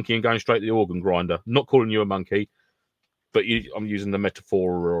bypassing the monkey and going straight to the organ grinder. I'm not calling you a monkey, but I'm using the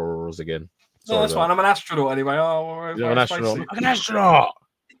metaphors again. No, that's fine. I'm an astronaut anyway. I'm an astronaut. I'm an astronaut.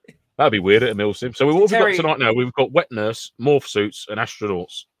 That'd be weird at a Milsim. So what we've got tonight now, we've got wet nurse, morph suits, and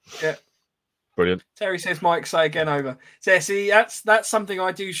astronauts. Yeah. Brilliant. Terry says, Mike, say again over. So, see, that's something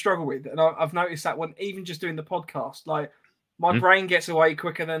I do struggle with. And I've noticed that when even just doing the podcast, like my brain gets away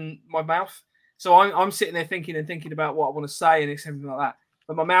quicker than my mouth. So I'm sitting there thinking about what I want to say and it's something like that.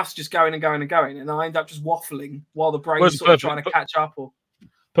 But my mouth's just going and going and going. And I end up just waffling while the brain's sort of trying to catch up.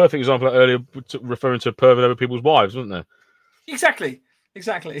 Perfect example earlier, referring to pervert over people's wives, wasn't there? Exactly.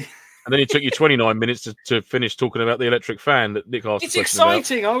 And then it took you 29 minutes to finish talking about the electric fan that Nick asked. It's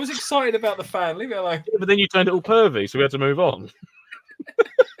exciting. I was excited about the fan. Leave it alone. Yeah, but then you turned it all pervy, so we had to move on.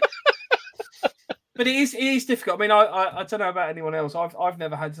 But it is difficult. I mean, I don't know about anyone else. I've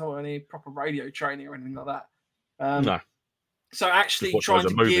never had any proper radio training or anything like that. No. So actually trying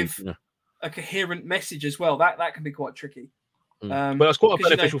to give a coherent message as well, that can be quite tricky. But that's quite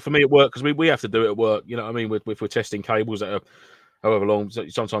beneficial for me at work, because we have to do it at work. You know what I mean? If we're testing cables that are however long,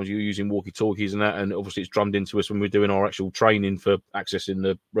 sometimes you're using walkie-talkies and that, and obviously it's drummed into us when we're doing our actual training for accessing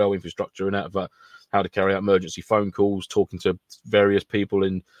the rail infrastructure and that, about how to carry out emergency phone calls, talking to various people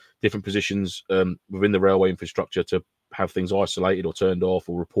in different positions within the railway infrastructure to have things isolated or turned off,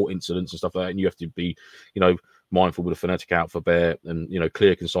 or report incidents and stuff like that. And you have to be, mindful with a phonetic alphabet and,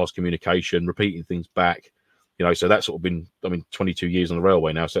 clear, concise communication, repeating things back. So that's sort of been, 22 years on the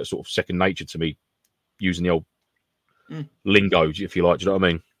railway now, so that's sort of second nature to me, using the old lingo, if you like. Do you know what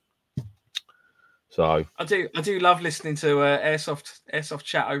I mean? So I do love listening to airsoft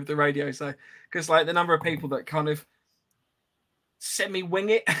chat over the radio, so because like the number of people that kind of semi-wing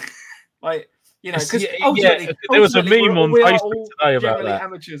it, like because ultimately there was a meme on Facebook today about that.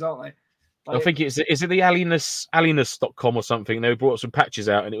 Amateurs, aren't they? I think is it the Alienus.com or something. They brought some patches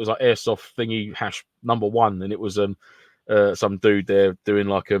out, and it was like airsoft thingy #1, and it was some dude there doing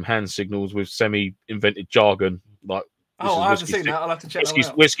like hand signals with semi-invented jargon, like. I haven't seen that. I'll have to check that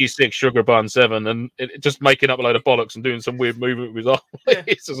out. Whiskey 6, sugar bun 7, and just making up a load of bollocks and doing some weird movement with his arm. Yeah.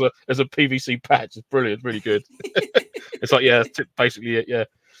 It's as a PVC patch. It's brilliant, really good. It's like, basically it, yeah.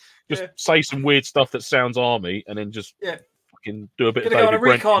 Just say some weird stuff that sounds army, and then just fucking do a bit of David Brent. We're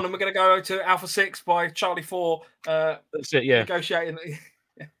going to go on a recon, and we're going to go to Alpha 6 by Charlie 4. That's it, yeah. Negotiating.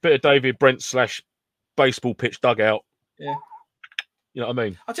 Bit of David Brent / baseball pitch dugout. Yeah. You know what I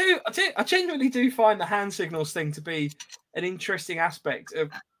mean? I genuinely do find the hand signals thing to be an interesting aspect of.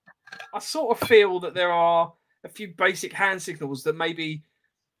 I sort of feel that there are a few basic hand signals that maybe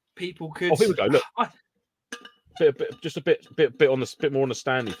people could. Oh, here we go. Look, a bit on the bit more on the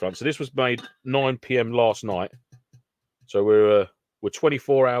Stanley front. So this was made 9 p.m. last night. So we're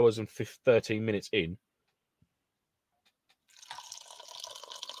 24 hours and 13 minutes in.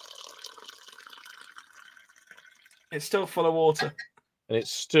 It's still full of water. And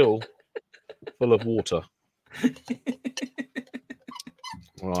it's still full of water.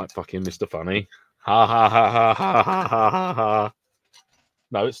 All right, fucking Mr. Funny. Ha ha ha ha ha ha ha ha.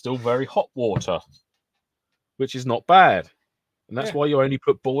 No, it's still very hot water, which is not bad. And that's why you only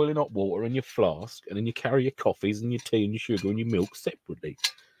put boiling hot water in your flask, and then you carry your coffees and your tea and your sugar and your milk separately.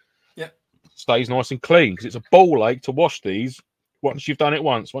 Yeah. Stays nice and clean, because it's a ball ache to wash these once you've done it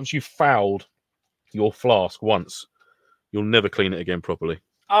once. Once you've fouled your flask once, you'll never clean it again properly.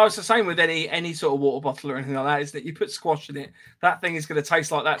 Oh, it's the same with any sort of water bottle or anything like that, is that you put squash in it, that thing is going to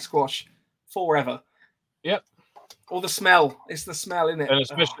taste like that squash forever. Yep. Or the smell. It's the smell, isn't it? And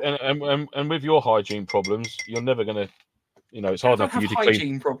especially, and with your hygiene problems, you're never going to, it's hard enough for you to clean.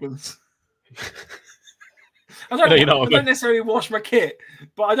 Hygiene problems. I don't necessarily wash my kit,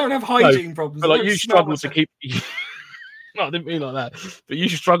 but I don't have hygiene problems. But like you struggle to keep. No, I didn't mean like that. But you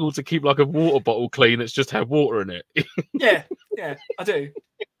struggle to keep like a water bottle clean that's just had water in it. yeah, I do.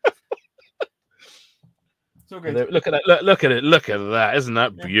 It's all good. Look at that! Look at it! Look at that! Isn't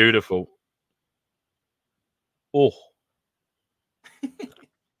that beautiful? Oh,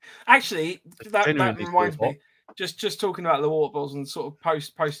 actually, that reminds me. just talking about the water bottles and sort of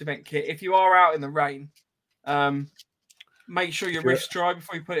post event kit. If you are out in the rain, make sure your riff's dry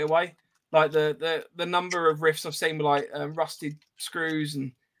before you put it away. Like the number of riffs I've seen with like rusted screws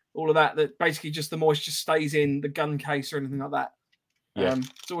and all of that basically just the moisture stays in the gun case or anything like that. Yeah.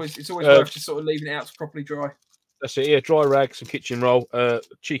 It's always worth just sort of leaving it out to properly dry. That's it. Yeah, dry rag, some kitchen roll,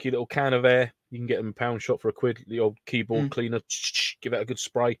 cheeky little can of air. You can get them pound shop for £1. The old keyboard cleaner. Give it a good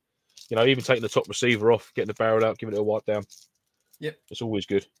spray. You know, even taking the top receiver off, getting the barrel out, giving it a wipe down. Yep, it's always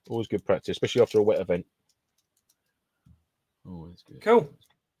good. Always good practice, especially after a wet event. Always good. Cool.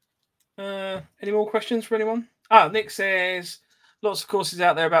 Any more questions for anyone? Nick says lots of courses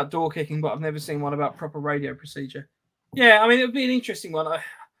out there about door kicking, but I've never seen one about proper radio procedure. Yeah, I mean, it would be an interesting one.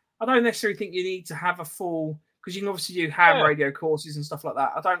 I don't necessarily think you need to have a full, because you can obviously do ham radio courses and stuff like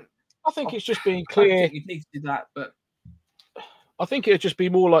that. I think it's just being clear. I don't think you'd need to do that, but I think it'd just be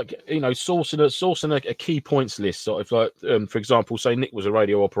more like, you know, sourcing a key points list. Sort of like, for example, say Nick was a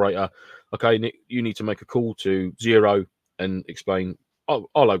radio operator. Okay, Nick, you need to make a call to 0 and explain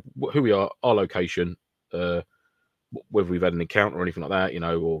who we are, our location, whether we've had an encounter or anything like that, you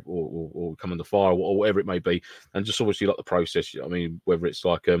know, or come under fire or whatever it may be, and just obviously like the process. I mean, whether it's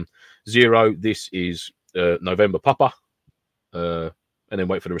like 0, this is November Papa, and then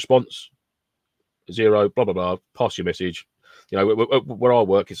wait for the response. 0, blah blah blah. Pass your message. You know, where I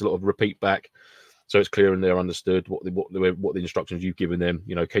work, it's a lot of repeat back, so it's clear and they're understood what the instructions you've given them.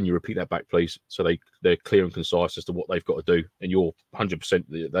 You know, can you repeat that back, please? So they're clear and concise as to what they've got to do, and you're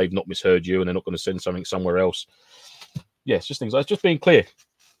 100% they've not misheard you, and they're not going to send something somewhere else. Yeah, it's just things like just being clear,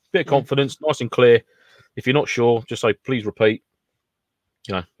 bit of confidence, nice and clear. If you're not sure, just say please repeat.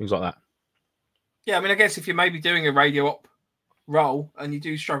 You know, things like that. Yeah, I mean, I guess if you're maybe doing a radio op role and you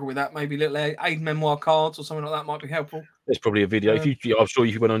do struggle with that, maybe little aid memoir cards or something like that might be helpful. There's probably a video. I'm sure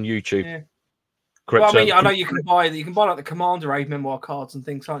you went on YouTube. Yeah. Correct. Well, I mean, I know you can buy like the Commander aid memoir cards and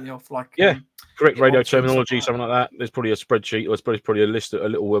things, can't you? Off like correct radio terminology, something like that. There's probably a spreadsheet, or it's probably a list, a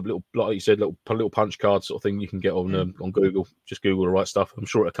little like you said, little punch card sort of thing you can get on Google. Just Google the right stuff. I'm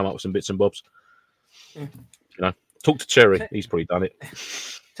sure it'll come up with some bits and bobs. Yeah. You know, talk to Terry. He's probably done it.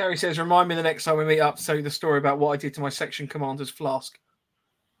 Terry says, "Remind me the next time we meet up to tell you the story about what I did to my section commander's flask."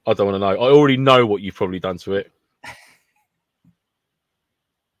 I don't want to know. I already know what you've probably done to it.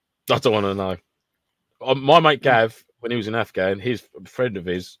 I don't want to know. My mate Gav, when he was in Afghan, his friend of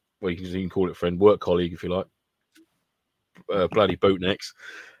his, well, you can call it friend, work colleague, if you like, bloody bootnecks.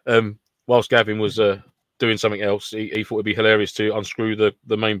 Whilst Gavin was doing something else, he thought it'd be hilarious to unscrew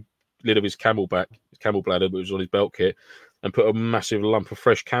the main lid of his camel bladder, which was on his belt kit, and put a massive lump of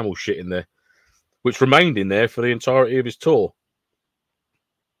fresh camel shit in there, which remained in there for the entirety of his tour.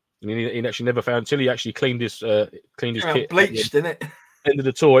 And he actually never found until he actually cleaned his kit. Bleached, didn't it? End of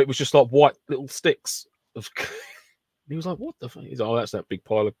the tour, it was just like white little sticks. He was like, "What the fuck?" He's like, "Oh, that's that big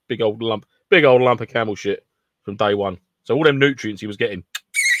old lump of camel shit from day one." So all them nutrients he was getting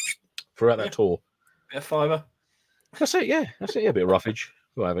throughout that tour. Bit of fibre. That's it, yeah. That's it, yeah. A bit of roughage.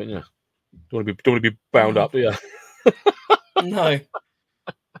 Go have it, yeah. Don't want to be bound up, do you? No.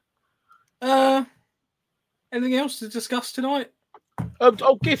 Anything else to discuss tonight?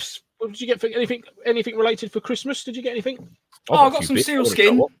 Gifts. Did you get anything related for Christmas? Did you get anything? I've got some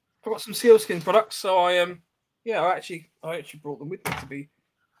sealskin. I've got some sealskin products, so I actually brought them with me to be.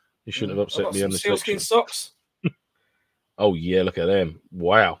 You shouldn't have upset me on the sealskin socks. Oh yeah, look at them!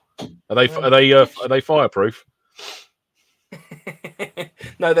 Wow, are they fireproof?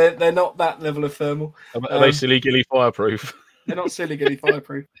 No, they're not that level of thermal. Are they silly gilly fireproof? They're not silly gilly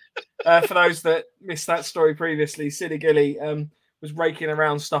fireproof. For those that missed that story previously, Silly Gilly was raking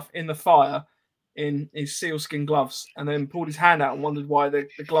around stuff in the fire in his sealskin gloves, and then pulled his hand out and wondered why the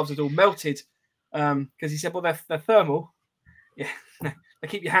gloves had all melted. Because he said, "Well, they're thermal. Yeah, they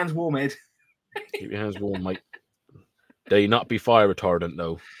keep your hands warm, Ed. Keep your hands warm, mate. They not be fire retardant,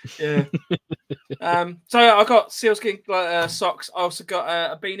 though." Yeah. So I got sealskin socks. I also got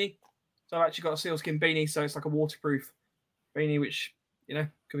a beanie. So I've actually got a sealskin beanie. So it's like a waterproof beanie, which can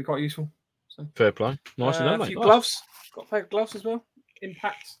be quite useful. So fair play. Nice enough. A few gloves. Got a pair of gloves as well.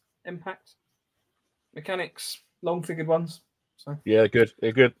 Impact. Mechanics, long figured ones. So yeah, good.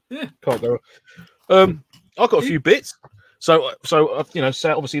 They're good. Yeah, can't go. I've got a few bits. So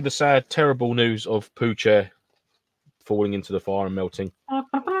obviously the sad, terrible news of Pooh Chair falling into the fire and melting.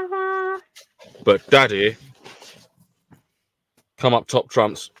 But Daddy, come up top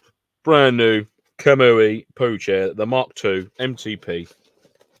trumps, brand new Kamui Pooh Chair, the Mark II MTP,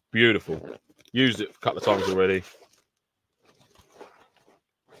 beautiful. Used it a couple of times already.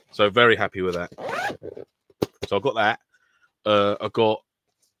 So very happy with that. So I've got that. I got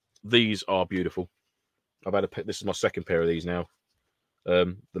these are beautiful. I've had this is my second pair of these now.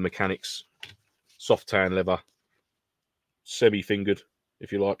 The Mechanics soft tan leather, semi-fingered,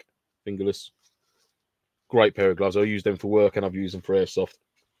 if you like, fingerless. Great pair of gloves. I use them for work and I've used them for airsoft,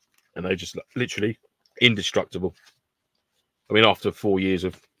 and they just literally indestructible. I mean, after 4 years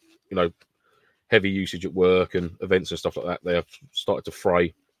of, heavy usage at work and events and stuff like that, they have started to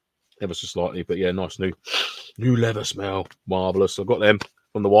fray ever so slightly. But yeah, nice new leather smell, marvelous. I got them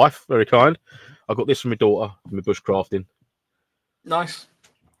from the wife, very kind. I got this from my daughter, from my bushcrafting. Nice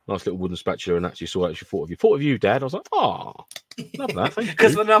little wooden spatula, and actually saw she thought of you. Thought of you, Dad. I was like, oh, love that. Thank you.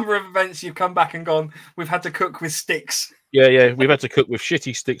 Because the number of events you've come back and gone, we've had to cook with sticks. Yeah, we've had to cook with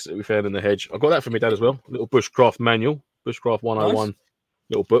shitty sticks that we found in the hedge. I got that from my dad as well. A little bushcraft manual, Bushcraft 101. Nice.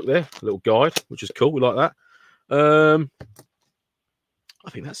 Little book there, a little guide, which is cool. We like that. I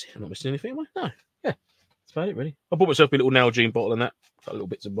think that's it. I'm not missing anything, am I? No. Yeah, that's about it, really. I bought myself a little Nalgene bottle and that. Got little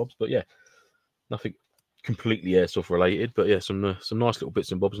bits and bobs, but yeah, nothing completely airsoft related. But yeah, some nice little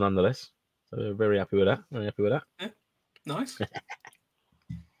bits and bobs nonetheless. So very happy with that. Yeah. Nice.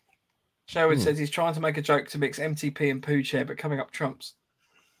 Sherwood says he's trying to make a joke to mix MTP and poo chair, but coming up trumps.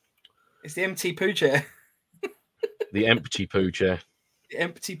 It's the MT poo chair. The empty poo chair. The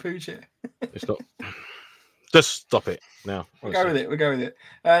empty poo chair. It's not. Just stop it now. We'll go with it.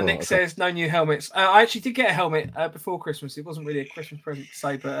 Nick says no new helmets. I actually did get a helmet before Christmas. It wasn't really a Christmas present to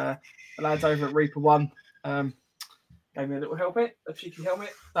say, but the lads over at Reaper One gave me a little helmet, a cheeky helmet.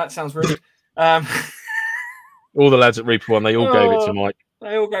 That sounds rude. All the lads at Reaper One, they all gave it to Mike.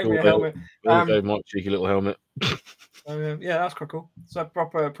 They all gave me a helmet. They all gave Mike a cheeky little helmet. Yeah, that's quite cool. So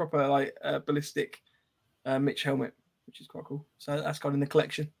proper like ballistic Mitch helmet, which is quite cool. So that's gone in the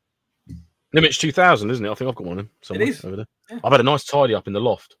collection. Nimitz 2000, isn't it? I think I've got one of them somewhere. It is. Over there. Yeah. I've had a nice tidy up in the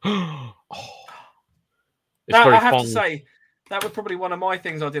loft. It's very I have to say, that was probably one of my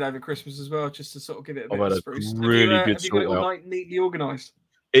things I did over Christmas as well, just to sort of give it a bit of a spruce. Really good have you got it all neatly organised?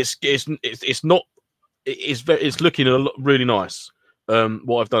 It's looking really nice.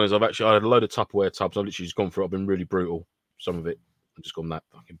 What I've done is I had a load of Tupperware tubs. I've literally just gone through it. I've been really brutal. Some of it, I've just gone that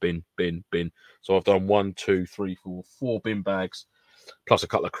fucking bin. So I've done 1, 2, 3, 4 bin bags, plus a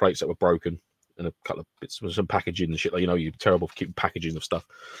couple of crates that were broken and a couple of bits of some packaging and shit. Like, you're terrible for keeping packaging of stuff.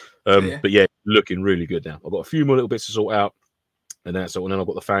 But yeah, looking really good now. I've got a few more little bits to sort out, and then I've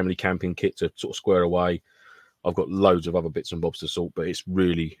got the family camping kit to sort of square away. I've got loads of other bits and bobs to sort, but it's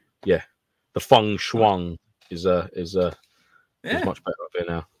really, the feng shuang is much better up here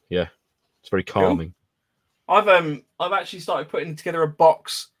now. Yeah, it's very calming. Cool. I've actually started putting together a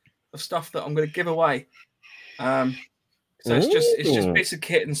box of stuff that I'm going to give away. So it's just bits of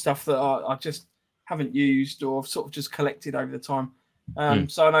kit and stuff that I just haven't used or sort of just collected over the time.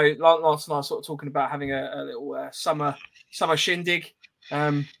 So I know Lance and I are sort of talking about having a little summer shindig.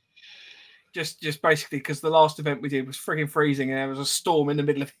 Just basically because the last event we did was frigging freezing and there was a storm in the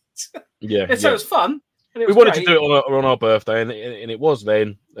middle of it. So it was fun. And we wanted to do it on our birthday, and it was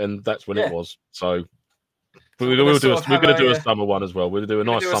then, and that's when it was. So we're going to do a summer one as well. We'll do a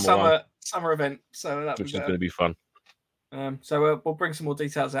nice summer event. So which is going to be fun. So we'll bring some more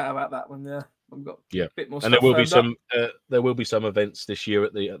details out about that when we've got a bit more. And there will be some events this year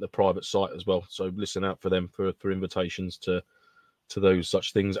at the private site as well. So listen out for them for invitations to those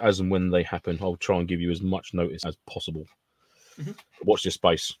such things as and when they happen. I'll try and give you as much notice as possible. Mm-hmm. Watch this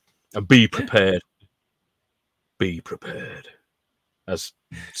space and be prepared. Yeah. Be prepared. As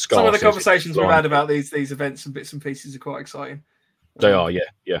Scar some of the conversations we've had about these events and bits and pieces are quite exciting. They are, yeah.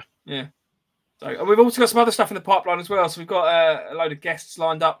 So and we've also got some other stuff in the pipeline as well. So we've got a load of guests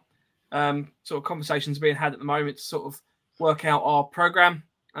lined up. Sort of conversations being had at the moment to sort of work out our program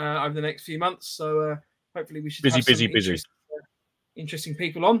over the next few months. So hopefully we should busy. Interesting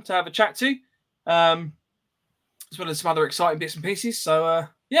people on to have a chat to, as well as some other exciting bits and pieces. So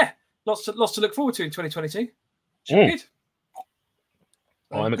lots to look forward to in 2022. Should be good.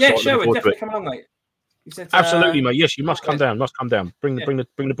 I'm excited. Yeah, Sherwood, definitely come along, mate. You said, absolutely, mate. Yes, you must come down. Bring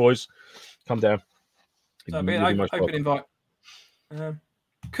the boys. Come down. So it'll be an open invite.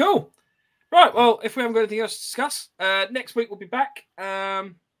 Cool. Right. Well, if we haven't got anything else to discuss, next week we'll be back.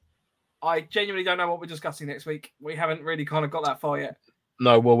 I genuinely don't know what we're discussing next week. We haven't really kind of got that far yet.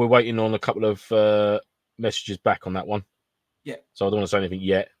 No. Well, we're waiting on a couple of messages back on that one. Yeah. So I don't want to say anything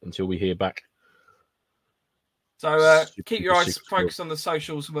yet until we hear back. So keep your eyes focused on the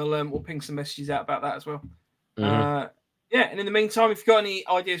socials. We'll ping some messages out about that as well. Mm-hmm. And in the meantime, if you've got any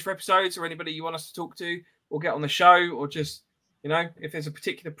ideas for episodes or anybody you want us to talk to or get on the show, or just, if there's a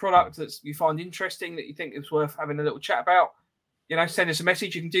particular product that you find interesting that you think is worth having a little chat about, send us a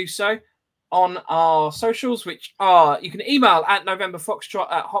message. You can do so on our socials, which are, you can email at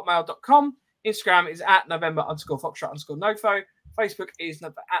novemberfoxtrot@hotmail.com. Instagram is at November_Foxtrot_Nofo. Facebook is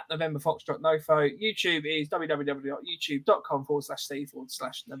at November Foxtrot Nofo. YouTube is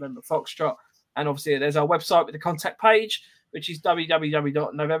www.youtube.com/C/November Foxtrot. And obviously, there's our website with the contact page, which is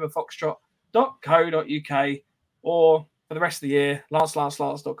www.novemberfoxtrot.co.uk, or for the rest of the year,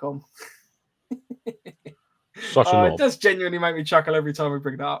 lance.com. Such a knob. It does genuinely make me chuckle every time we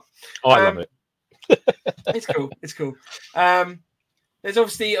bring that up. I love it. It's cool. It's cool. There's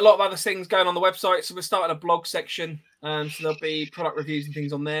obviously a lot of other things going on the website. So we're starting a blog section. So there'll be product reviews and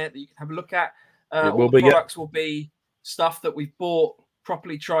things on there that you can have a look at. All the products will be stuff that we've bought,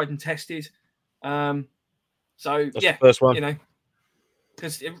 properly tried and tested. That's the first one. You know,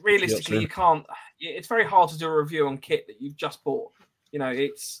 because realistically, you can't. It's very hard to do a review on kit that you've just bought. You know,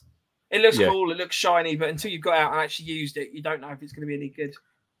 it looks cool, it looks shiny, but until you've got out and actually used it, you don't know if it's going to be any good.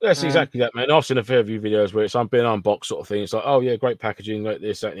 That's exactly that, man. I've seen a fair few videos where it's being unboxed sort of thing. It's like, oh yeah, great packaging, like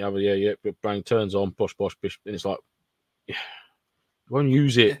this, that, and the other. Yeah. But brain turns on, bosh, bish, and it's like, yeah, won't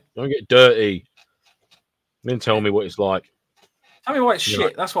use it. Don't get dirty. Then tell me what it's like. Tell me why it's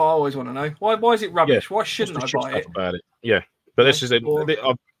shit. That's what I always want to know. Why is it rubbish? Why shouldn't I buy it? About it? Yeah, but this is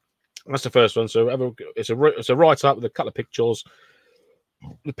that's the first one. So it's a write up with a couple of pictures.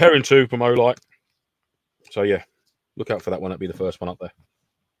 The Perrin 2 from Olight. So yeah, look out for that one. That'll be the first one up there,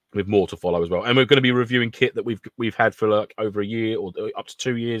 with more to follow as well. And we're going to be reviewing kit that we've had for like over a year or up to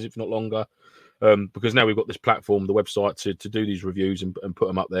 2 years, if not longer, because now we've got this platform, the website, to do these reviews and put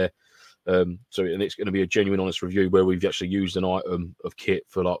them up there. And it's going to be a genuine, honest review where we've actually used an item of kit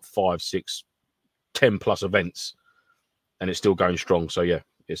for like 5, 6, 10 plus events, and it's still going strong. So yeah,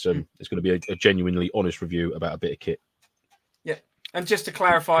 it's going to be a genuinely honest review about a bit of kit. Yeah, and just to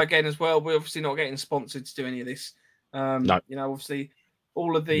clarify again as well, we're obviously not getting sponsored to do any of this. No, you know, obviously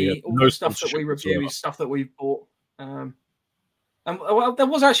all the stuff that we review is stuff that we've bought. And well, there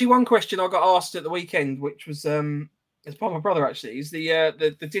was actually one question I got asked at the weekend, which was it's by my brother actually. Is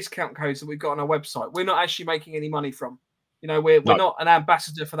the discount codes that we've got on our website? We're not actually making any money from. You know, we're not an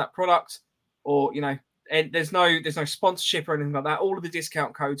ambassador for that product, or you know, and there's no sponsorship or anything like that. All of the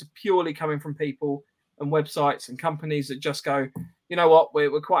discount codes are purely coming from people and websites and companies that just go, you know what,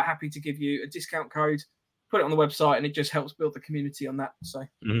 we're quite happy to give you a discount code, put it on the website, and it just helps build the community on that. So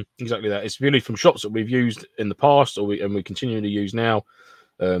exactly that. It's really from shops that we've used in the past, or we continue to use now,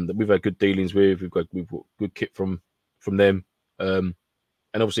 that we've had good dealings with. We've got good kit from them, and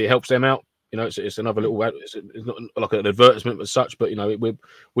obviously it helps them out. You know, it's another little. It's not like an advertisement as such, but you know,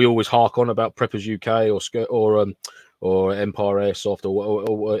 we always hark on about Preppers UK or Empire Airsoft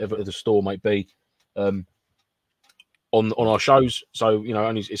or whatever the store might be, on our shows. So you know,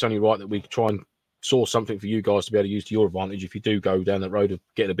 it's only right that we try and source something for you guys to be able to use to your advantage if you do go down that road of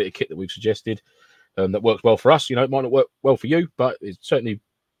getting a bit of kit that we've suggested, that works well for us. You know, it might not work well for you, but it's certainly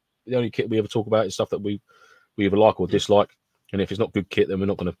the only kit we ever talk about is stuff that we either like or dislike. And if it's not good kit, then we're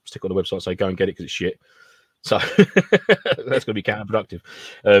not going to stick on the website and say, go and get it because it's shit. So that's going to be counterproductive.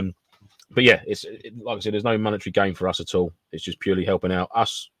 But yeah, like I said, there's no monetary gain for us at all. It's just purely helping out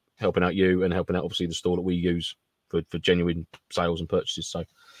us, helping out you, and helping out, obviously, the store that we use for genuine sales and purchases. So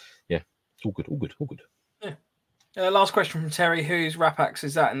yeah, it's all good. Yeah. Last question from Terry. Whose Rapax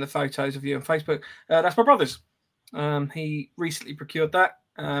is that in the photos of you on Facebook? That's my brother's. He recently procured that.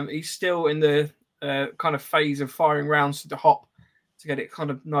 He's still in the kind of phase of firing rounds to the hop to get it kind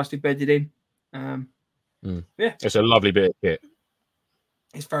of nicely bedded in. Yeah, it's a lovely bit of kit.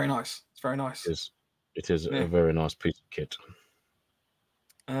 It's very nice. It is a very nice piece of kit.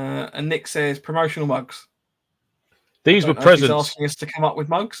 And Nick says promotional mugs. These were presents. He's asking us to come up with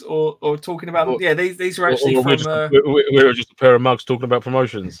mugs or talking about them. Yeah, these were actually from. We were just a pair of mugs talking about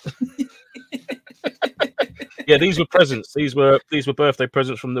promotions. Yeah, these were presents. These were birthday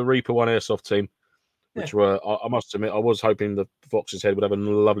presents from the Reaper One Airsoft team, which were, I must admit, I was hoping the Fox's head would have a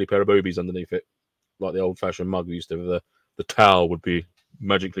lovely pair of boobies underneath it, like the old-fashioned mug we used to have. The towel would be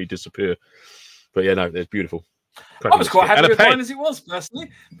magically disappear. But yeah, no, they're beautiful. I was quite happy with mine as it was, personally.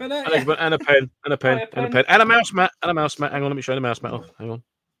 But, and a pen, and a mouse mat, Hang on, let me show you the mouse mat off. Hang on.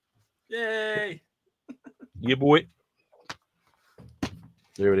 Yay! Yeah, boy.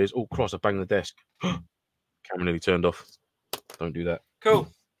 There it is. Oh, cross! I banged the desk. Camera nearly turned off. Don't do that.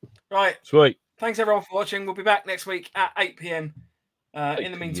 Cool. Right. Sweet. Thanks everyone for watching. We'll be back next week at 8 p.m.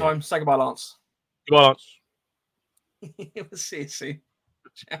 In the meantime, say goodbye, Lance. Goodbye, Lance. We'll see you soon.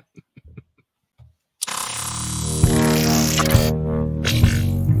 Ciao.